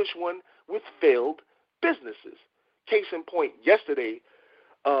foolish one with failed businesses. Case in point, yesterday,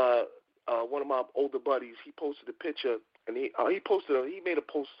 one of my older buddies, he posted a picture, and he made a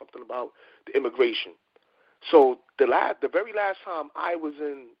post something about the immigration. So the very last time I was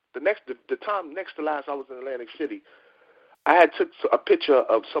in the time next to last I was in Atlantic City, I had took a picture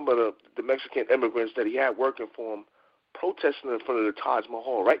of some of the Mexican immigrants that he had working for him, protesting in front of the Taj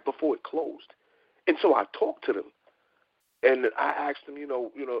Mahal right before it closed. And so I talked to them, and I asked them,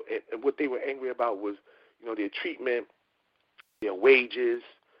 and what they were angry about was, their treatment, their wages,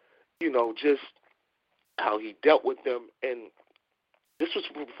 just how he dealt with them. And this was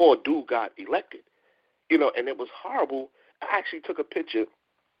before a dude got elected, and it was horrible. I actually took a picture,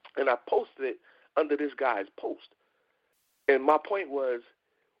 and I posted it under this guy's post. And my point was,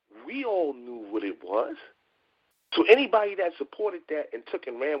 we all knew what it was. So anybody that supported that and took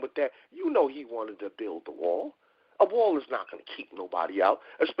and ran with that, he wanted to build the wall. A wall is not going to keep nobody out,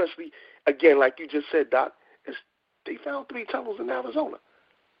 especially, again, like you just said, Doc, they found 3 tunnels in Arizona.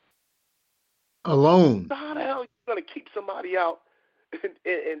 Alone. So how the hell are you going to keep somebody out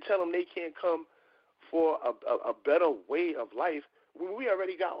and tell them they can't come for a better way of life when we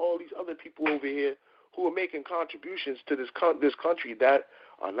already got all these other people over here who are making contributions to this country that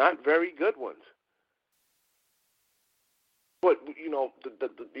are not very good ones? But,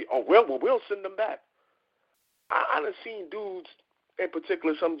 we'll send them back. I done seen dudes, in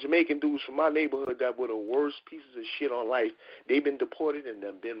particular some Jamaican dudes from my neighborhood that were the worst pieces of shit on life. They've been deported and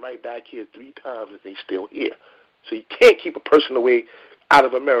they've been right back here 3 times and they still here. So you can't keep a person away out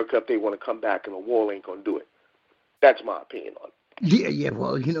of America if they want to come back, and the wall ain't going to do it. That's my opinion on it. Yeah,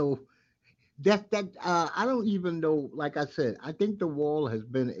 well, I don't even know, like I said, I think the wall has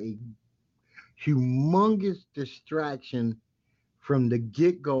been a humongous distraction from the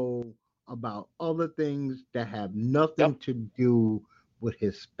get-go about other things that have nothing to do with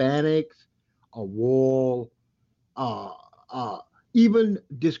Hispanics, a wall, even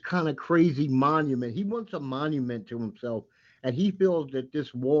this kind of crazy monument. He wants a monument to himself, and he feels that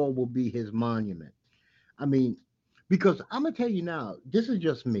this wall will be his monument. I mean, because I'm going to tell you now, this is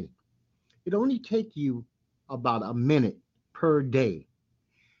just me. It only takes you about a minute per day.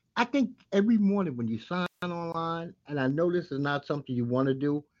 I think every morning when you sign online, and I know this is not something you want to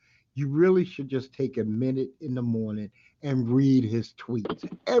do, you really should just take a minute in the morning and read his tweets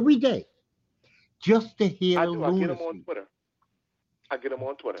every day, just to hear the lunacy. I get him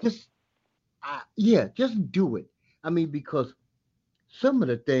on Twitter. Just do it. I mean, because some of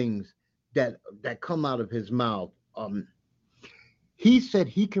the things that come out of his mouth, he said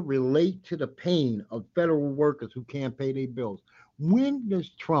he could relate to the pain of federal workers who can't pay their bills. When does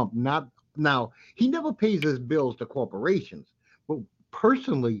Trump now, he never pays his bills to corporations, but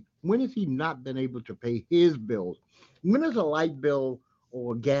personally, when has he not been able to pay his bills? When has a light bill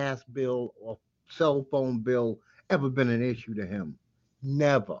or a gas bill or cell phone bill ever been an issue to him?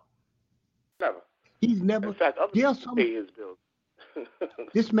 Never. Never. He's never. In fact, other people pay his bills.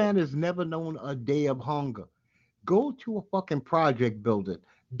 This man has never known a day of hunger. Go to a fucking project building.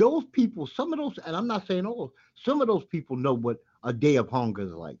 Those people, some of those, and I'm not saying all, some of those people know what a day of hunger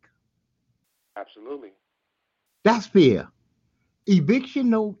is like. Absolutely. That's fear. Eviction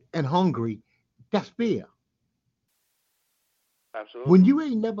note and hungry, that's fear. When Absolutely. you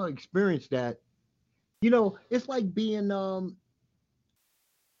ain't never experienced that, it's like being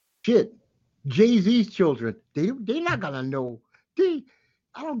shit. Jay-Z's children, they're not gonna know. They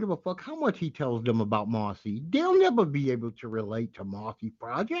I don't give a fuck how much he tells them about Marcy. They'll never be able to relate to Marcy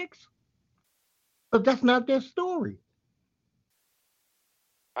projects. But that's not their story,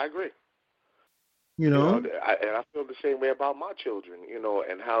 I agree. you You know, know? and I feel the same way about my children,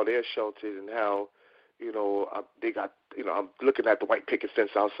 and how they're sheltered and how, they got, I'm looking at the white picket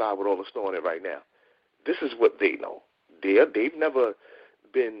fence outside with all the snow on it right now. This is what they know. They've never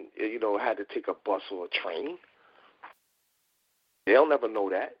been, had to take a bus or a train. They'll never know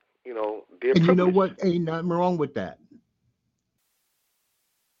that. They're And you know privileged. what? Ain't nothing wrong with that.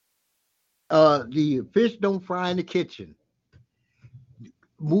 The fish don't fry in the kitchen.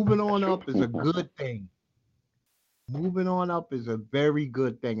 Moving That's on true. up is a good thing. Moving on up is a very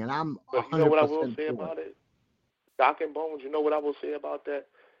good thing, and I'm But you know what I will 100% say for it. about it? Doc and Bones, you know what I will say about that?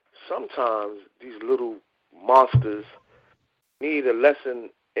 Sometimes these little monsters need a lesson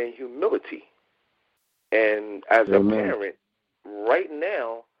in humility. And as a Amen. parent, right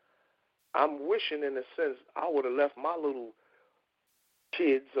now, I'm wishing, in a sense, I would have left my little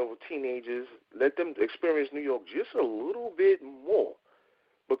kids or teenagers, let them experience New York just a little bit more,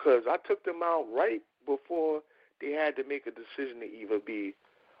 because I took them out right before they had to make a decision to either be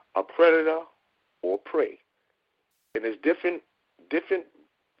a predator or prey. And there's different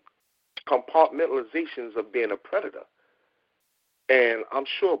compartmentalizations of being a predator. And I'm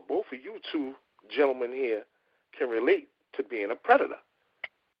sure both of you two gentlemen here can relate to being a predator.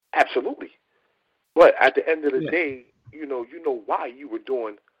 Absolutely. But at the end of the Yeah. day, you know why you were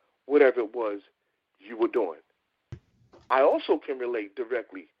doing whatever it was you were doing. I also can relate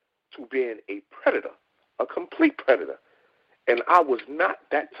directly to being a predator, a complete predator. And I was not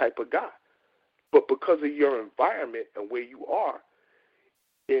that type of guy. But because of your environment and where you are,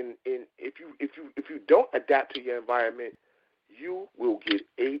 if you don't adapt to your environment, you will get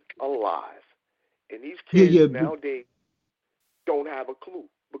ate alive. And these Yeah, kids yeah. nowadays don't have a clue,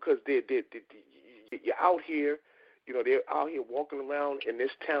 because you're out here, they're out here walking around in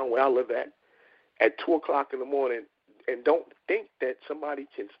this town where I live at 2 o'clock in the morning, and don't think that somebody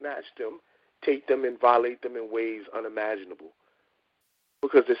can snatch them, take them, and violate them in ways unimaginable.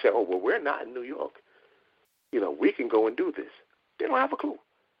 Because they say, oh, well, we're not in New York. We can go and do this. They don't have a clue.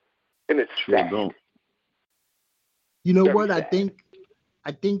 And it's Sure sad. don't. You know Very what? sad.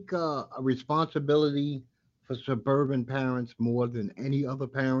 I think a responsibility for suburban parents more than any other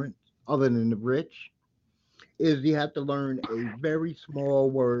parent, other than the rich, is you have to learn a very small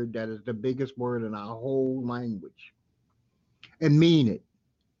word that is the biggest word in our whole language and mean it.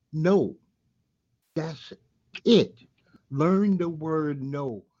 No, that's it. Learn the word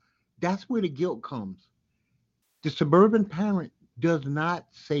no. That's where the guilt comes. The suburban parent does not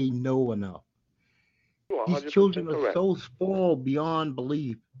say no enough. You're These 100% children are correct. so spoiled beyond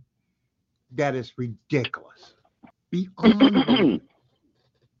belief that it's ridiculous. Beyond belief.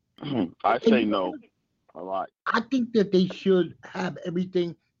 I And say no a lot. I think that they should have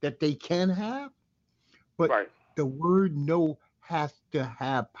everything that they can have, but Right. the word no has to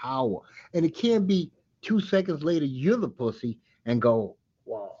have power. And it can't be 2 seconds later you're the pussy and go,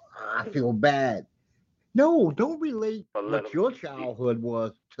 well, I feel bad. No, don't relate But let what them your speak. childhood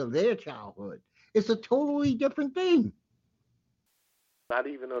was to their childhood. It's a totally different thing. Not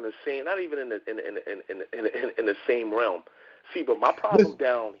even on the same, not even in the same realm. See, but my problem Listen,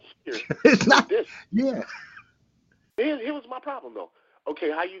 down here it's is not, this. yeah. Here was my problem, though. Okay,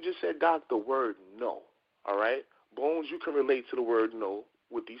 how you just said, Doc, the word no. All right? Bones, you can relate to the word no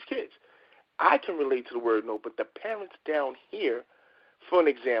with these kids. I can relate to the word no, but the parents down here, for an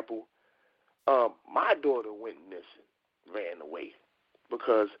example, my daughter went missing, ran away,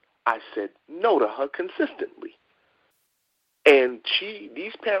 because I said no to her consistently. And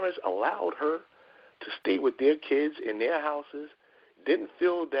these parents allowed her to stay with their kids in their houses, didn't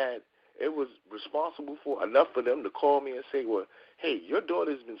feel that it was responsible for enough for them to call me and say, well, hey, your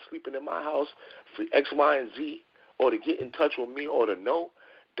daughter's been sleeping in my house for X, Y, and Z, or to get in touch with me, or to know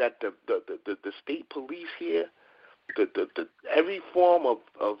that the state police here, every form of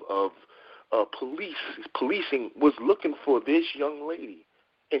policing was looking for this young lady,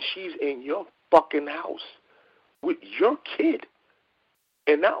 and she's in your fucking house with your kid.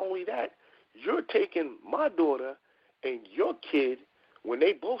 And not only that, you're taking my daughter and your kid, when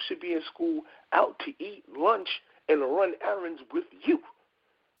they both should be in school, out to eat lunch and to run errands with you.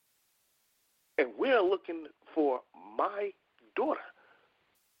 we're looking for my daughter.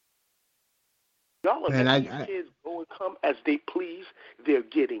 Y'all are And letting these kids go and come as they please. They're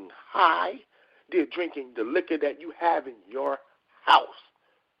getting high. They're drinking the liquor that you have in your house.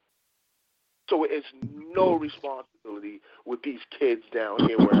 So it's no responsibility with these kids down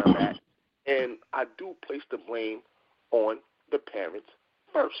here where I'm at. And I do place the blame on the parents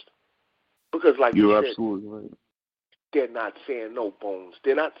first. Because like you said, absolutely right. they're not saying no, Bones.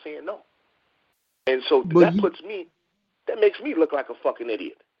 They're not saying no. And so But that makes me look like a fucking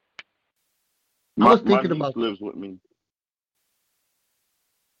idiot. I was My thinking niece about lives with me.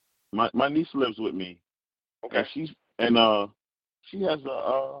 My niece lives with me. Okay. And she has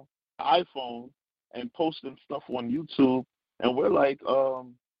a iPhone and posting stuff on YouTube, and we're like,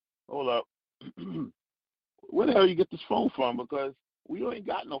 hold up, where the hell you get this phone from? Because we ain't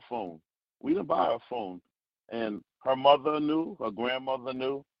got no phone. We didn't buy her phone, and her mother knew, her grandmother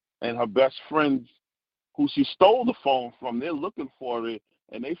knew, and her best friends, who she stole the phone from, they're looking for it,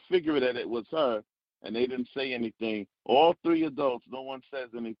 and they figured that it was her, and they didn't say anything. All three adults, no one says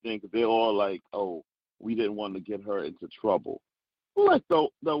anything, because they're all like, oh, we didn't want to get her into trouble. I'm like, the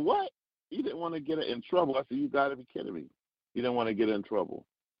what? You didn't want to get her in trouble. I said, you got to be kidding me. You didn't want to get her in trouble.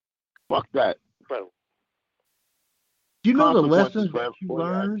 Fuck that. Incredible. do you know the Consequences lessons for that you all your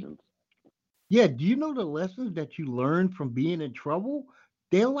learned? actions. Yeah, do you know the lessons that you learned from being in trouble?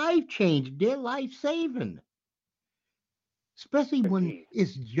 Their life changed, their life saving. Especially when Indeed.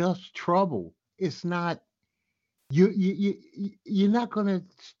 it's just trouble. It's not you're not gonna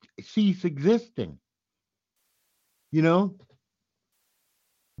cease existing. You know,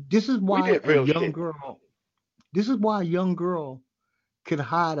 this is We why did a real young shit. girl. This is why a young girl could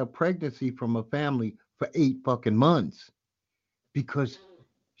hide a pregnancy from a family for 8 fucking months because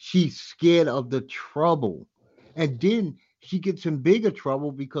she's scared of the trouble, and then she gets in bigger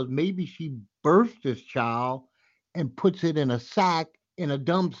trouble because maybe she births this child and puts it in a sack in a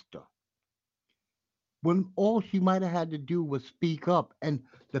dumpster when all she might have had to do was speak up, and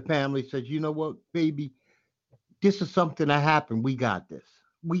the family says, you know what, baby, this is something that happened. We got this.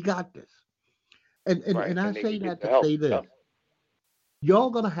 We got this. And and, Right. and I And they say can get that the to help. say this. Yep. Y'all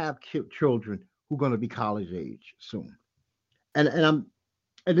gonna have children who are gonna be college age soon. And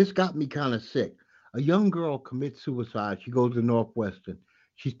this got me kind of sick. A young girl commits suicide. She goes to Northwestern.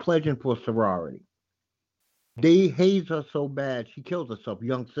 She's pledging for sorority. They haze her so bad she kills herself,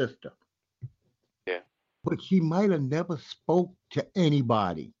 young sister. Yeah. But she might have never spoke to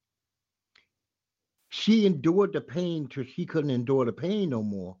anybody. She endured the pain till she couldn't endure the pain no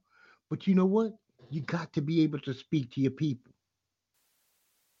more. But you know what? You got to be able to speak to your people.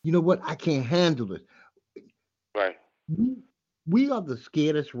 You know what? I can't handle this. Right. We, we are the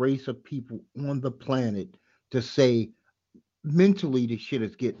scaredest race of people on the planet to say mentally this shit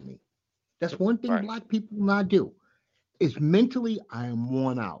is getting me. That's one thing Right. black people will not do. Is mentally I am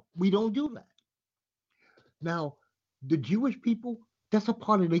worn out. We don't do that. Now, the Jewish people, that's a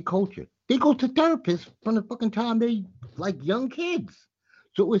part of their culture. They go to therapists from the fucking time they like young kids.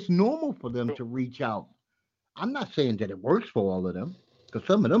 So it's normal for them True. to reach out. I'm not saying that it works for all of them, because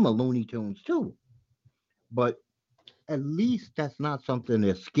some of them are Looney Tunes too. But at least that's not something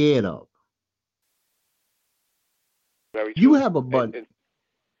they're scared of. Very You true. have a buddy. And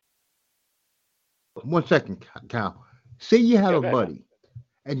 1 second, Cal. Say you have yeah, a go ahead, man. buddy,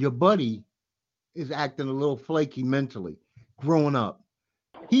 and your buddy is acting a little flaky mentally, growing up.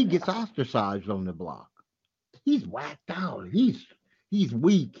 He gets ostracized on the block. He's whacked out. He's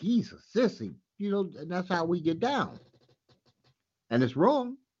weak. He's a sissy. You know, and that's how we get down. And it's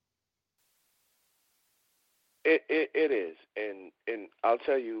wrong. It is, and I'll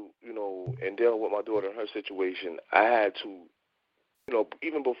tell you, in dealing with my daughter and her situation, I had to,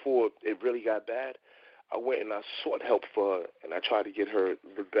 even before it really got bad, I went and I sought help for her, and I tried to get her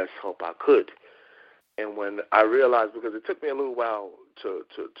the best help I could. And when I realized, because it took me a little while to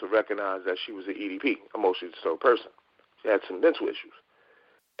recognize that she was an EDP, emotionally disturbed person. She had some mental issues.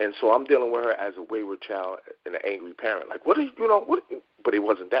 And so I'm dealing with her as a wayward child and an angry parent. Like, what? But it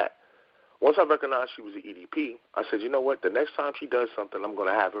wasn't that. Once I recognized she was an EDP, I said, you know what? The next time she does something, I'm going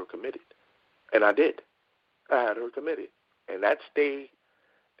to have her committed. And I did. I had her committed. And that stay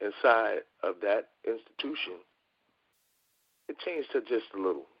inside of that institution, it changed her just a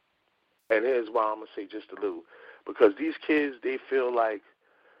little. And here's why I'm going to say just a little. Because these kids, they feel like,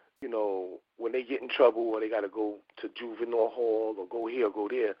 when they get in trouble or they got to go to juvenile hall or go here or go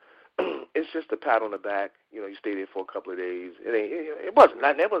there, it's just a pat on the back. You stay there for a couple of days. It wasn't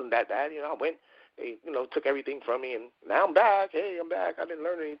that bad. I went, they, took everything from me, and now I'm back. Hey, I'm back. I didn't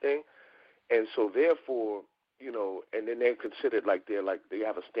learn anything. And so, therefore, you know, and then they're considered like they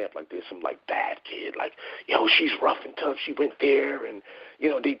have a stamp like they're some like bad kid, like, yo, she's rough and tough, she went there, and you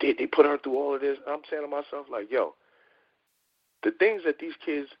know they put her through all of this. I'm saying to myself like, yo, the things that these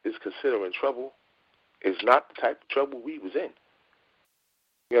kids is considering trouble is not the type of trouble we was in.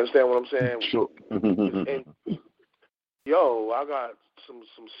 You understand what I'm saying? Sure. And yo, I got some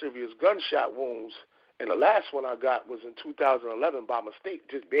serious gunshot wounds. And the last one I got was in 2011 by mistake,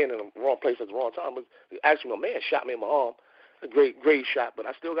 just being in the wrong place at the wrong time. Actually, my man shot me in my arm, a great shot, but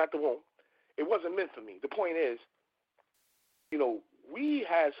I still got the wound. It wasn't meant for me. The point is, you know, we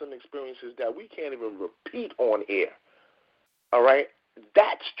had some experiences that we can't even repeat on air. All right?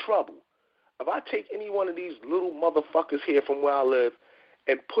 That's trouble. If I take any one of these little motherfuckers here from where I live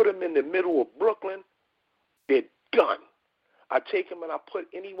and put them in the middle of Brooklyn, they're done. I take them and I put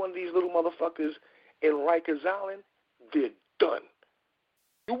any one of these little motherfuckers in Rikers Island, they're done.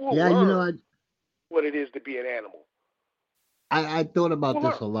 You will learn what it is to be an animal. I thought about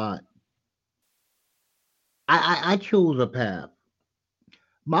this a lot. I chose a path.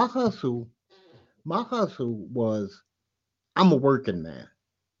 My hustle was, I'm a working man.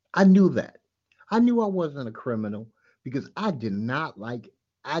 I knew that. I knew I wasn't a criminal because I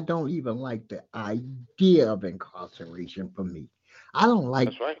don't even like the idea of incarceration for me. I don't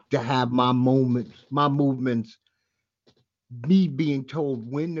like to have my movements, me being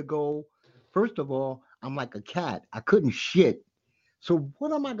told when to go. First of all, I'm like a cat. I couldn't shit. So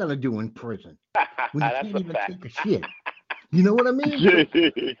what am I going to do in prison when you can't even take a shit? You know what I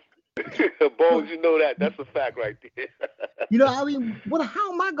mean? Bones, you know that. That's a fact right there. You know, I mean,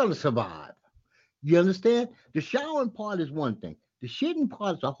 how am I going to survive? You understand? The showering part is one thing. The shitting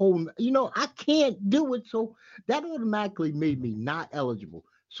part is a whole, I can't do it. So that automatically made me not eligible.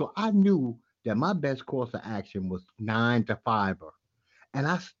 So I knew that my best course of action was 9 to 5. And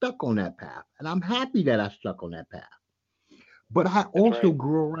I stuck on that path. And I'm happy that I stuck on that path. But I also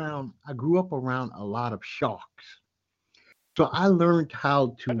grew up around a lot of sharks. So I learned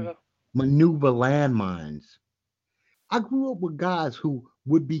how to maneuver landmines. I grew up with guys who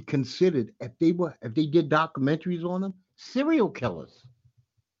would be considered, if they did documentaries on them, serial killers.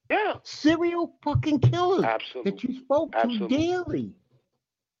 Yeah. Serial fucking killers. Absolutely. That you spoke to daily.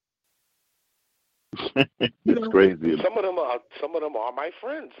 It's crazy. Some of them are my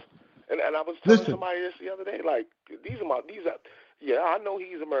friends. And I was telling somebody this the other day, like, I know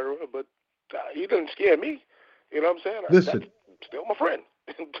he's a murderer, but he doesn't scare me. You know what I'm saying? Listen. That's still my friend.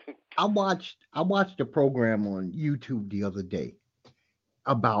 I watched a program on YouTube the other day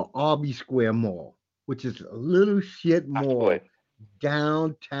about Albee Square Mall, which is a little shit mall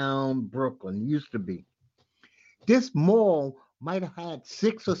downtown Brooklyn, used to be. This mall might have had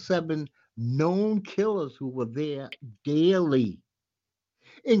 6 or 7 known killers who were there daily,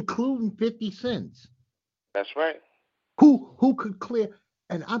 including 50 Cent. That's right. Who could clear,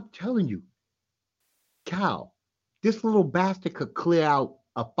 and I'm telling you, Cal, this little bastard could clear out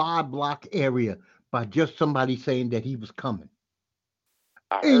a 5-block area by just somebody saying that he was coming.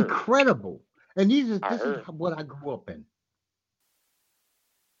 Incredible. And this is what I grew up in.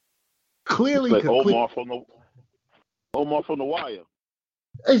 Clearly, it's like Omar from the Wire.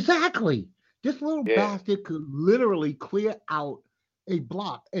 Exactly. This little bastard could literally clear out a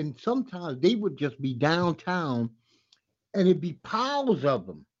block, and sometimes they would just be downtown, and it'd be piles of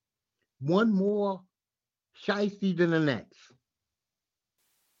them. One more shiesty than the next.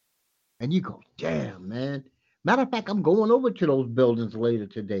 And you go, damn, man. Matter of fact, I'm going over to those buildings later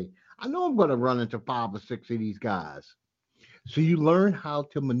today. I know I'm going to run into 5 or 6 of these guys. So you learn how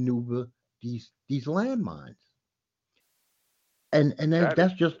to maneuver these landmines. And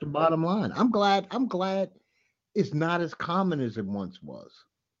that's just the bottom line. I'm glad it's not as common as it once was.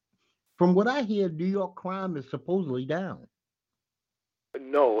 From what I hear, New York crime is supposedly down.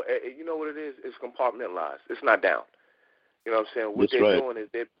 No, you know what it is? It's compartmentalized. It's not down. You know what I'm saying? What they're doing is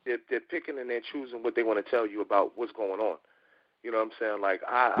they're picking and they're choosing what they want to tell you about what's going on. You know what I'm saying? Like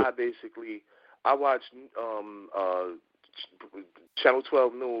I watch Channel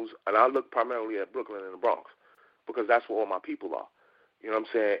 12 News, and I look primarily at Brooklyn and the Bronx because that's where all my people are. You know what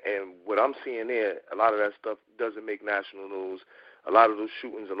I'm saying? And what I'm seeing there, a lot of that stuff doesn't make national news. A lot of those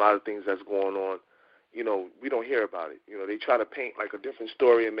shootings, a lot of things that's going on, you know, we don't hear about it. You know, they try to paint like a different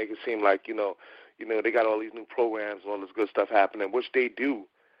story and make it seem like, you know, they got all these new programs and all this good stuff happening, which they do,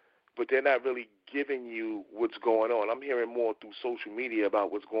 but they're not really giving you what's going on. I'm hearing more through social media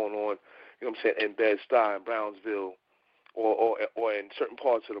about what's going on, you know what I'm saying, in Bed-Stuy, in Brownsville, or in certain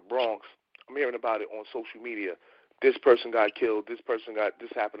parts of the Bronx. I'm hearing about it on social media. This person got killed, this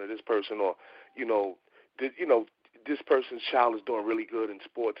happened to this person, or, this person's child is doing really good in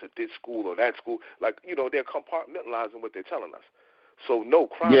sports at this school or that school. Like, you know, they're compartmentalizing what they're telling us. So no,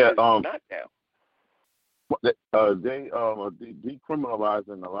 crime is not down. They are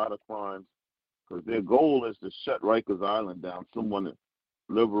decriminalizing a lot of crimes because their goal is to shut Rikers Island down. Someone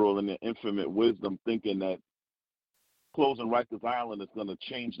liberal in their infinite wisdom thinking that closing Rikers Island is going to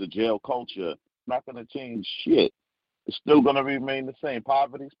change the jail culture. It's not going to change shit. It's still going to remain the same.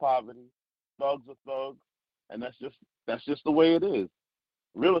 Poverty's poverty. Thugs are thugs. And that's just the way it is.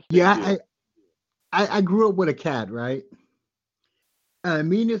 Real estate. Yeah, I grew up with a cat, right?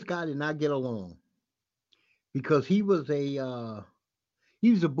 Me and this guy did not get along because he was a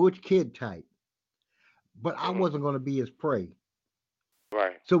butch kid type, but I wasn't going to be his prey.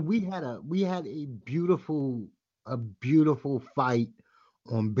 Right. So we had a beautiful fight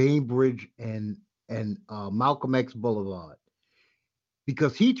on Bainbridge and Malcolm X Boulevard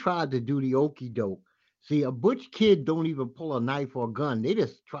because he tried to do the okie doke. See, a butch kid don't even pull a knife or a gun. They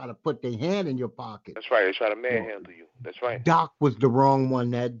just try to put their hand in your pocket. That's right. They try to manhandle you. That's right. Doc was the wrong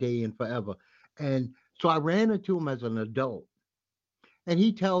one that day and forever. And so I ran into him as an adult. And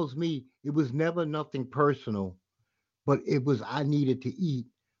he tells me it was never nothing personal, but it was I needed to eat.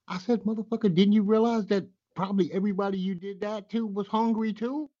 I said, motherfucker, didn't you realize that probably everybody you did that to was hungry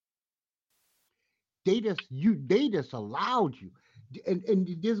too? They just allowed you. And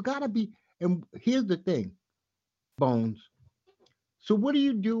there's gotta be. And here's the thing, Bones. So what do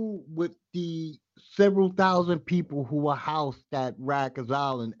you do with the several thousand people who were housed at Rikers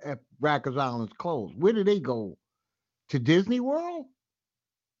Island? Rikers Island's closed. Where do they go? To Disney World?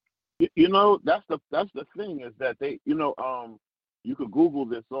 You know, that's the thing is that they, you know, you could Google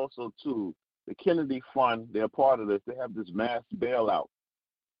this also too. The Kennedy Fund, they're part of this. They have this mass bailout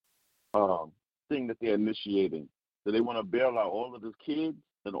thing that they're initiating. So they want to bail out all of the kids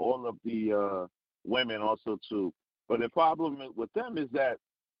and all of the women also too. But the problem with them is that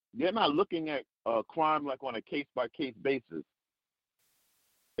they're not looking at crime like on a case-by-case basis.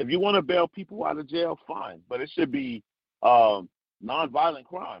 If you want to bail people out of jail, fine. But it should be non-violent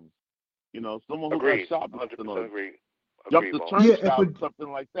crimes. You know, someone who got shot, jumped the turnstile,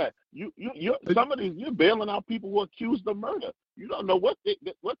 something like that. Some of these, you're bailing out people who are accused of murder. You don't know what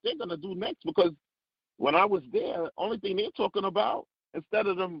they're gonna do next, because when I was there, the only thing they're talking about, instead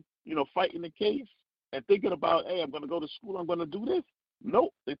of them, you know, fighting the case and thinking about, hey, I'm gonna go to school, I'm gonna do this.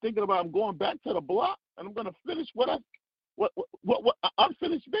 Nope, they're thinking about, I'm going back to the block and I'm gonna finish what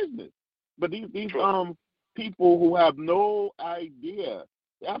unfinished business. But these people who have no idea,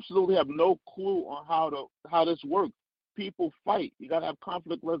 they absolutely have no clue on how this works. People fight. You gotta have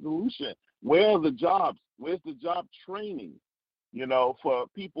conflict resolution. Where are the jobs? Where's the job training? You know, for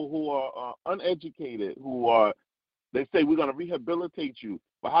people who are uneducated, they say we're gonna rehabilitate you.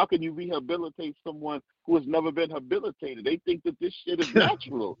 But how can you rehabilitate someone who has never been rehabilitated? They think that this shit is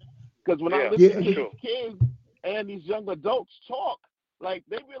natural. Because when I listen to these kids and these young adults talk, like,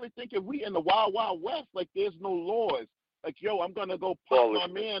 they really think if we in the wild, wild west, like there's no laws. Like, yo, I'm going to go pop my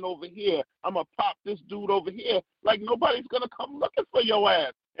man over here. I'm going to pop this dude over here. Like, nobody's going to come looking for your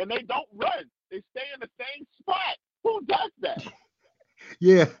ass. And they don't run. They stay in the same spot. Who does that?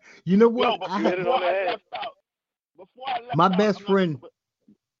 Yeah. You know what? Before I left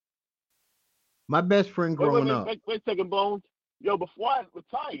my best friend growing up. Wait a second, Bones. Yo, before I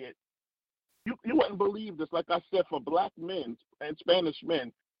retired, you wouldn't believe this. Like I said, for black men and Spanish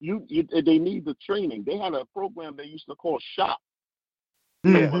men, they need the training. They had a program they used to call SHOP. For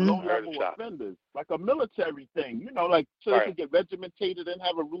low-level offenders, like a military thing, you know, like so they could get regimentated and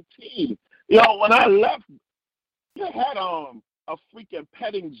have a routine. Yo, when I left, you had a freaking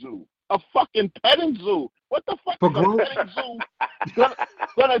petting zoo. A fucking petting zoo. What the fuck is a petting zoo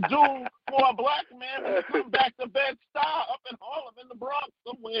gonna do for a black man when they come back to Bed-Stuy up in Harlem, in the Bronx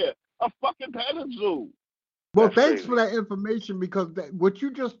somewhere? A fucking petting zoo. Well, thanks for that information, because what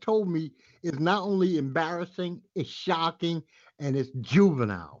you just told me is not only embarrassing, it's shocking, and it's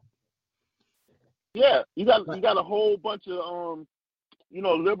juvenile. Yeah, you got a whole bunch of you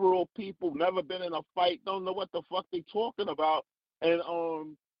know, liberal people, never been in a fight, don't know what the fuck they talking about, and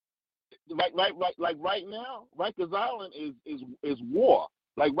like right now, Rikers Island is war.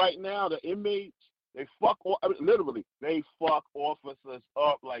 Like right now, the inmates, they fuck officers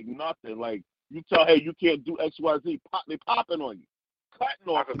up like nothing. Like, you tell, hey, you can't do XYZ, they popping on you, cutting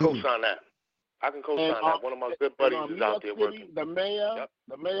off. I can co-sign that. One of my good buddies is out there working. The mayor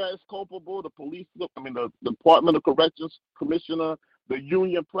is culpable. The police, the Department of Corrections commissioner, the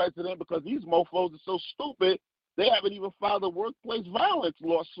union president, because these mofos are so stupid. They haven't even filed a workplace violence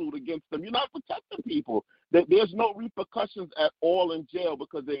lawsuit against them. You're not protecting people. There's no repercussions at all in jail,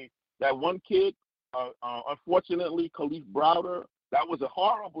 because that one kid unfortunately, Khalif Browder, that was a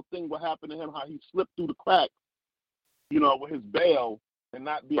horrible thing what happened to him, how he slipped through the cracks, with his bail and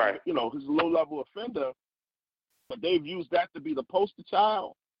not being, Right. His low-level offender. But they've used that to be the poster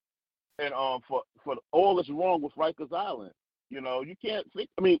child, and for all that's wrong with Rikers Island. You can't think.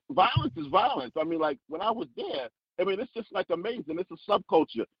 I mean, violence is violence. I mean, like when I was there, I mean, it's just like amazing. It's a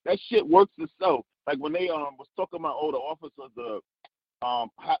subculture. That shit works itself. Like when they was talking about the officers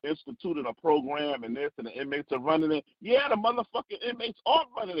instituted a program and this, and the inmates are running it. Yeah, the motherfucking inmates are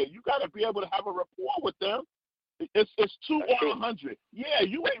running it. You got to be able to have a rapport with them. It's 2 on 100. Yeah,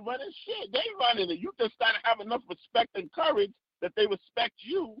 you ain't running shit. They running it. You just got to have enough respect and courage that they respect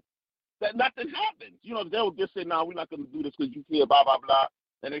you, that nothing happens. They'll just say, "Nah, we're not going to do this because you care, blah, blah, blah,"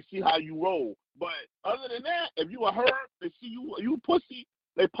 and they see how you roll. But other than that, if you are hurt, they see you pussy,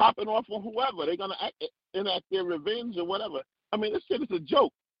 they popping off on whoever. They're going to enact their revenge or whatever. I mean, this shit is a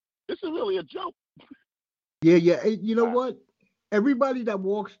joke. This is really a joke. Yeah. You know what? Everybody that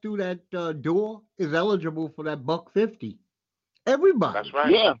walks through that door is eligible for that $150. Everybody. That's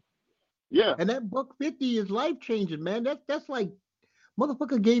right. Yeah. And that $150 is life changing, man. That's like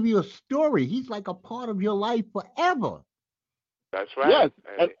motherfucker gave you a story. He's like a part of your life forever. That's right. Yes.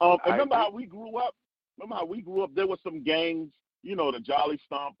 And remember agree. how we grew up? There were some gangs, the Jolly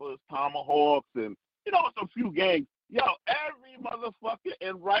Stompers, Tomahawks, and some few gangs. Yo, every motherfucker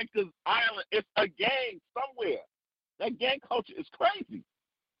in Rikers Island, it's a gang somewhere. That gang culture is crazy.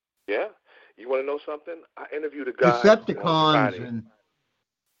 Yeah. You want to know something? I interviewed a guy on Decepticons Friday. and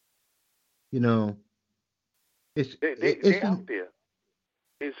They're out there.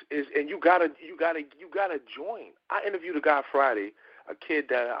 And you gotta join. I interviewed a guy Friday, a kid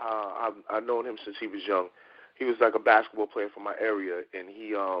that I've known him since he was young. He was like a basketball player from my area, and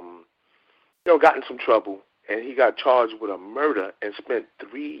he got in some trouble, and he got charged with a murder and spent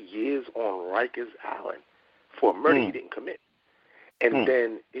 3 years on Rikers Island for a murder he didn't commit. And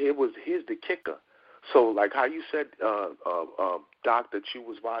then here's the kicker. So like how you said, Doc, that you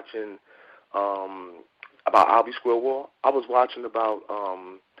was watching about Albee Square War, I was watching about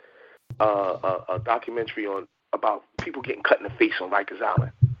a documentary about people getting cut in the face on Rikers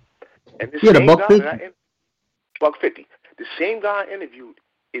Island. And this same guy, $150. The same guy I interviewed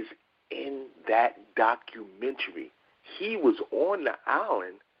is in that documentary. He was on the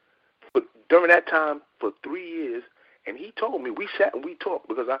island during that time for 3 years, and he told me, we sat and we talked,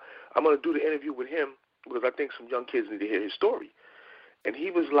 because I'm going to do the interview with him because I think some young kids need to hear his story. And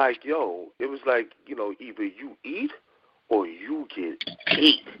he was like, yo, it was like, either you eat or you get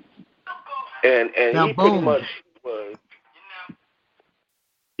ate. And now, he pretty much was,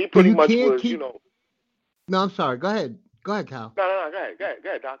 No, I'm sorry. Go ahead. Go ahead, Cal. No, go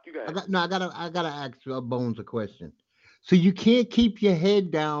ahead, Doc. You go ahead. I gotta ask Bones a question. So you can't keep your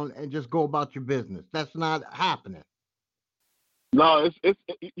head down and just go about your business. That's not happening. No,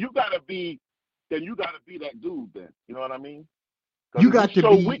 you gotta be that dude then. You know what I mean? You got to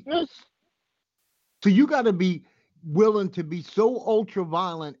show be weakness. So you got to be willing to be so ultra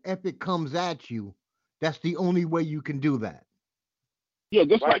violent if it comes at you. That's the only way you can do that. Yeah,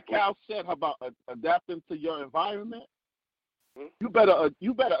 just like Cal said about adapting to your environment. You better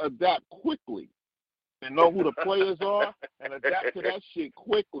adapt quickly and know who the players are and adapt to that shit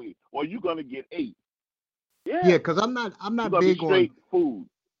quickly, or you're gonna get ate. Yeah, because I'm not big on food.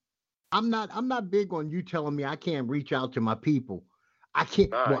 I'm not big on you telling me I can't reach out to my people. I can't.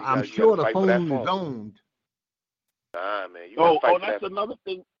 Nah, well, I'm sure the phone is owned. Nah, man. That's another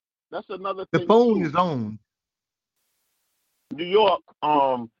thing. That's another thing. The phone too. is owned. New York,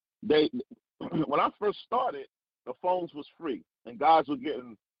 they when I first started, the phones was free, and guys were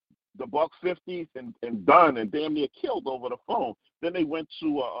getting the $150 and done and damn near killed over the phone. Then they went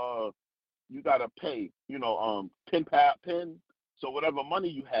to you gotta pay, pin, so whatever money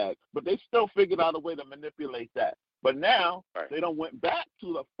you had. But they still figured out a way to manipulate that. But now they don't went back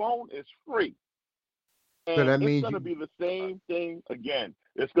to the phone is free. And so that means it's gonna be the same thing again.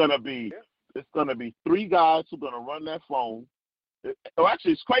 It's gonna be 3 guys who are gonna run that phone.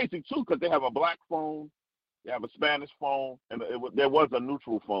 Actually, it's crazy too because they have a black phone, they have a Spanish phone, and there was a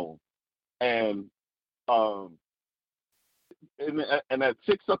neutral phone. And and at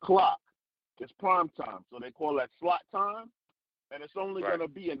 6 o'clock, it's prime time, so they call that slot time. And it's only gonna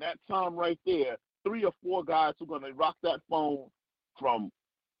be in that time right there, 3 or 4 guys who are gonna rock that phone from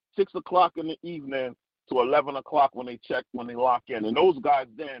 6 o'clock in the evening to 11 o'clock when they lock in. And those guys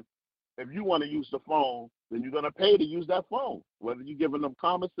then, if you want to use the phone, then you're going to pay to use that phone, whether you're giving them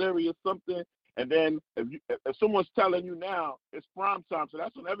commissary or something. And then if someone's telling you now it's prime time, so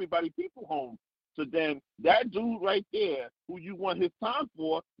that's when people home So then that dude right there, who you want his time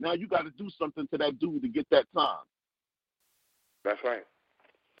for, now you got to do something to that dude to get that time. That's right.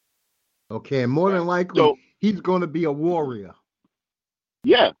 Okay, and more than likely, So he's going to be a warrior.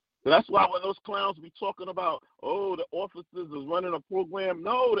 yeah, that's why when those clowns be talking about, oh, the officers is running a program.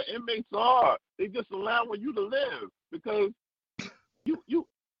 No, the inmates are. They just allowing you to live because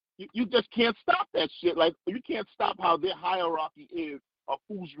you just can't stop that shit. Like you can't stop how their hierarchy is of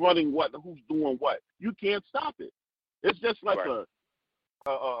who's running what and who's doing what. You can't stop it. It's just like Right.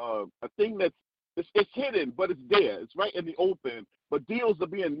 a thing that's it's hidden, but it's there. It's right in the open. But deals are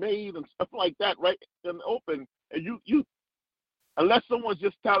being made and stuff like that right in the open. And you unless someone's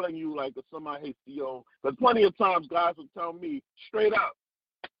just telling you like if somebody hates CO, because plenty of times guys will tell me straight up,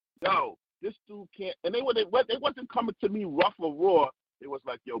 yo, this dude can't. And they wasn't coming to me rough or raw. It was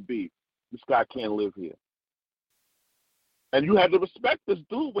like, yo, B, this guy can't live here. And you had to respect this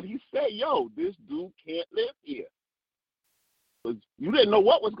dude when he said, yo, this dude can't live here. Because you didn't know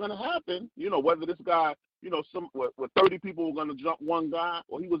what was going to happen. You know, whether this guy, you know, 30 people were going to jump one guy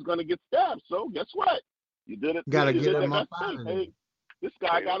or he was going to get stabbed. So guess what? You did it. Gotta you get did him the up best out thing. of Hey, this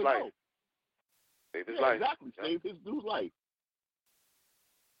guy Save got his to life. go. Save his Yeah, life. exactly. Yeah. Save his dude's life.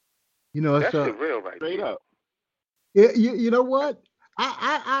 You know, That's it's shit real right Straight there. up. you know what?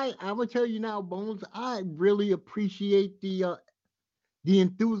 I will tell you now, Bones. I really appreciate the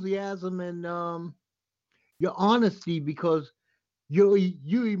enthusiasm and your honesty because you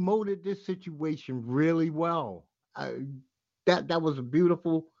emoted this situation really well. That was a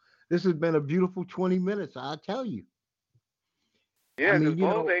beautiful. This has been a beautiful 20 minutes. I tell you. Yeah, I because mean, you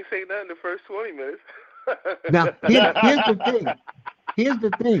Bones know. ain't say nothing the first 20 minutes. Now here's the thing. Here's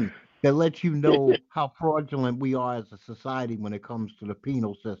the thing that lets you know how fraudulent we are as a society when it comes to the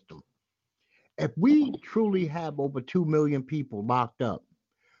penal system. If we truly have over 2 million people locked up,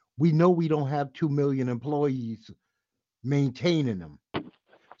 we know we don't have 2 million employees maintaining them.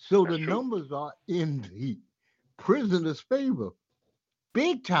 So That's the true. numbers are in the prisoner's favor,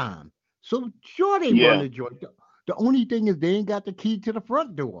 big time. So sure they run Yeah. the joint. The only thing is they ain't got the key to the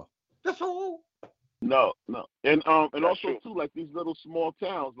front door. That's all. No. And That's also true. too, like these little small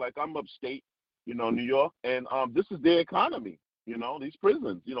towns, like I'm upstate, you know, New York, and this is their economy. You know, these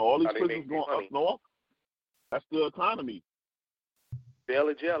prisons, you know, all these How they prisons make their going money. up north, that's the economy. Bail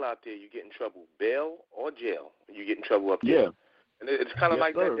or jail out there, you get in trouble. Bail or jail, you get in trouble up there. Yeah. And it's kind of Yes,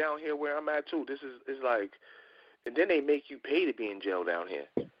 like sir. that down here where I'm at too. This is like, and then they make you pay to be in jail down here.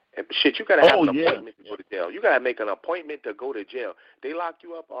 And shit, you gotta have Oh an yeah. appointment to go to jail. You gotta make an appointment to go to jail. They lock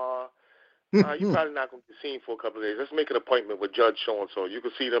you up. You probably not gonna get seen for a couple of days. Let's make an appointment with Judge so and so. You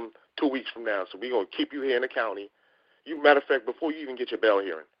can see them 2 weeks from now. So we're gonna keep you here in the county. Matter of fact, before you even get your bail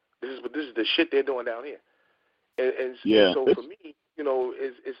hearing, this is the shit they're doing down here. And Yeah. so for me, you know,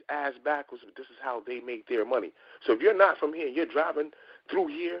 it's ass backwards. But this is how they make their money. So if you're not from here, you're driving through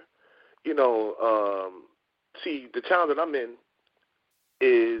here. You know, see, the town that I'm in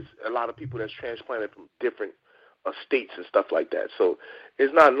is a lot of people that's transplanted from different states and stuff like that. So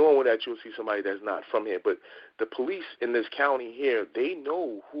it's not normal that you'll see somebody that's not from here. But the police in this county here, they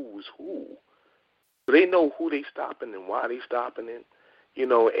know who's who. They know who they stopping and why they stopping in, you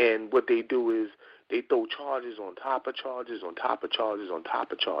know, and what they do is they throw charges on top of charges on top of charges on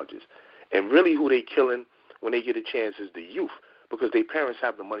top of charges. And really who they killing when they get a chance is the youth because their parents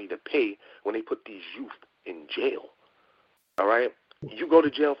have the money to pay when they put these youth in jail. All right? You go to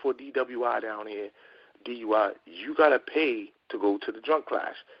jail for DWI down here, DUI, you got to pay to go to the drunk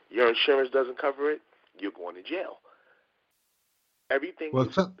class. Your insurance doesn't cover it, you're going to jail. Everything Well,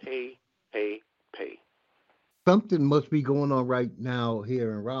 is pay. something must be going on right now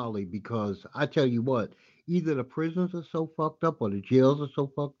here in Raleigh because I tell you what, either the prisons are so fucked up or the jails are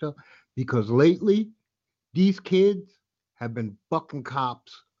so fucked up because lately these kids have been bucking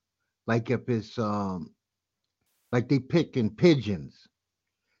cops like if it's like they picking pigeons.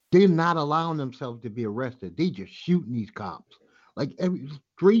 They're not allowing themselves to be arrested. They just shooting these cops like every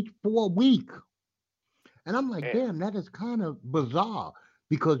 3-4 week. And I'm like, Man, damn, that is kind of bizarre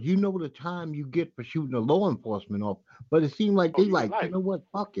because you know the time you get for shooting a law enforcement off, but it seemed like oh, they you get like, you life. know what,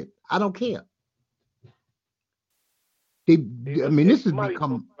 fuck it, I don't care. They, I And mean, this has somebody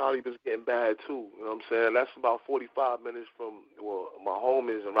told become me Raleigh was getting bad too. You know what I'm saying? That's about 45 minutes from where my home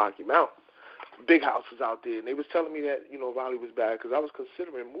is in Rocky Mount. Big houses out there, and they was telling me that Raleigh was bad because I was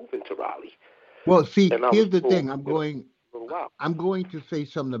considering moving to Raleigh, well. See, and I was here's the told thing. a little while. I'm going to say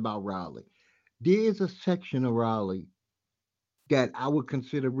something about Raleigh. There is a section of Raleigh that I would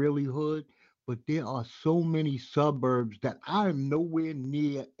consider really hood, but there are so many suburbs that I'm nowhere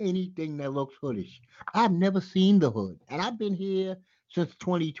near anything that looks hoodish. I've never seen the hood, and I've been here since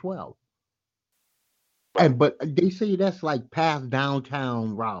 2012. But they say that's like past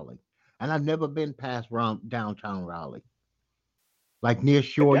downtown Raleigh, and I've never been past downtown Raleigh, like near And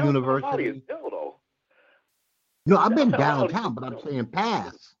Shore downtown Raleigh is University. ill though. No, I've been Downtown Raleigh is downtown, but I'm ill. saying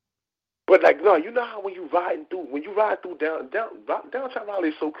past. But like no, you know how when you ride through downtown Raleigh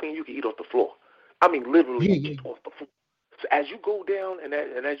is so clean you can eat off the floor. I mean literally Yeah, eat off the floor. So as you go down and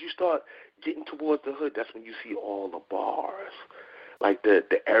as you start getting towards the hood, that's when you see all the bars. Like the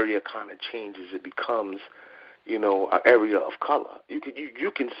area kind of changes. It becomes, an area of color.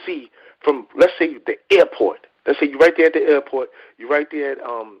 You can see from, let's say, the airport. Let's say you're right there at the airport. You're right there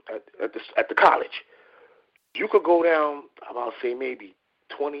at the college. You could go down about, say, maybe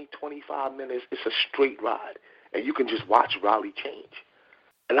 20, 25 minutes. It's a straight ride, and you can just watch Raleigh change.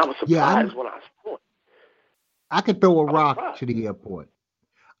 And I was Yeah, surprised when I saw it. I could throw a I was rock surprised. to the airport.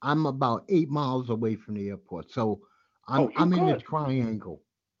 I'm about 8 miles away from the airport, so Oh, you I'm in the good. triangle.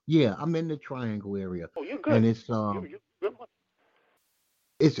 Yeah, I'm in the triangle area, Oh, you're good. and it's You good.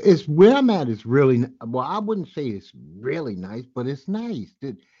 it's where I'm at is really well. I wouldn't say it's really nice, but it's nice.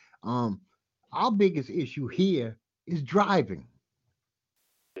 Um, our biggest issue here is driving.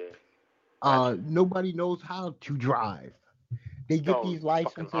 Yeah, gotcha. Nobody knows how to drive. They get No, these fucking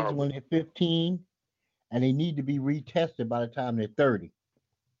licenses horrible. when they're 15, and they need to be retested by the time they're 30.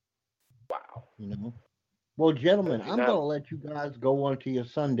 Wow. You know. Well, gentlemen, See I'm going now, to let you guys go on to your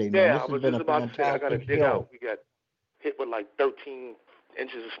Sunday, man. yeah, This I has was been just a about to say I got to fantastic dig out. show. We got hit with like 13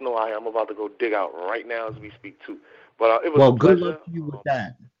 inches of snow out here. I'm about to go dig out right now as we speak too. But it was Well, a good pleasure. luck to you with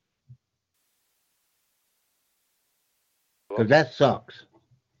that, because that sucks.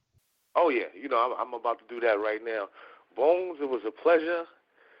 Oh yeah, I'm about to do that right now. Bones, it was a pleasure.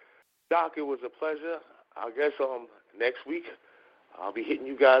 Doc, it was a pleasure. I guess next week I'll be hitting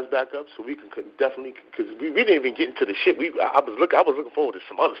you guys back up so we can definitely, because we didn't even get into the shit. I was looking forward to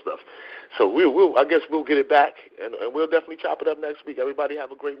some other stuff. So I guess we'll get it back and we'll definitely chop it up next week. Everybody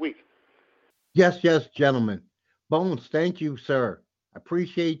have a great week. Yes, yes, gentlemen. Bones, thank you, sir.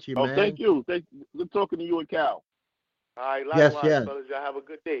 Appreciate you, Oh, man. thank you. Good talking to you and Cal. All right, Yes, likewise, yes. fellas. Y'all have a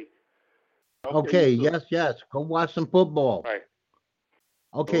good day. Okay, Okay, you too. yes, yes. Go watch some football. All right.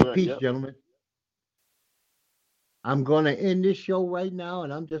 Okay, All right, peace, yep. gentlemen. I'm going to end this show right now,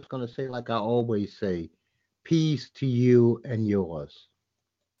 and I'm just going to say, like I always say, peace to you and yours.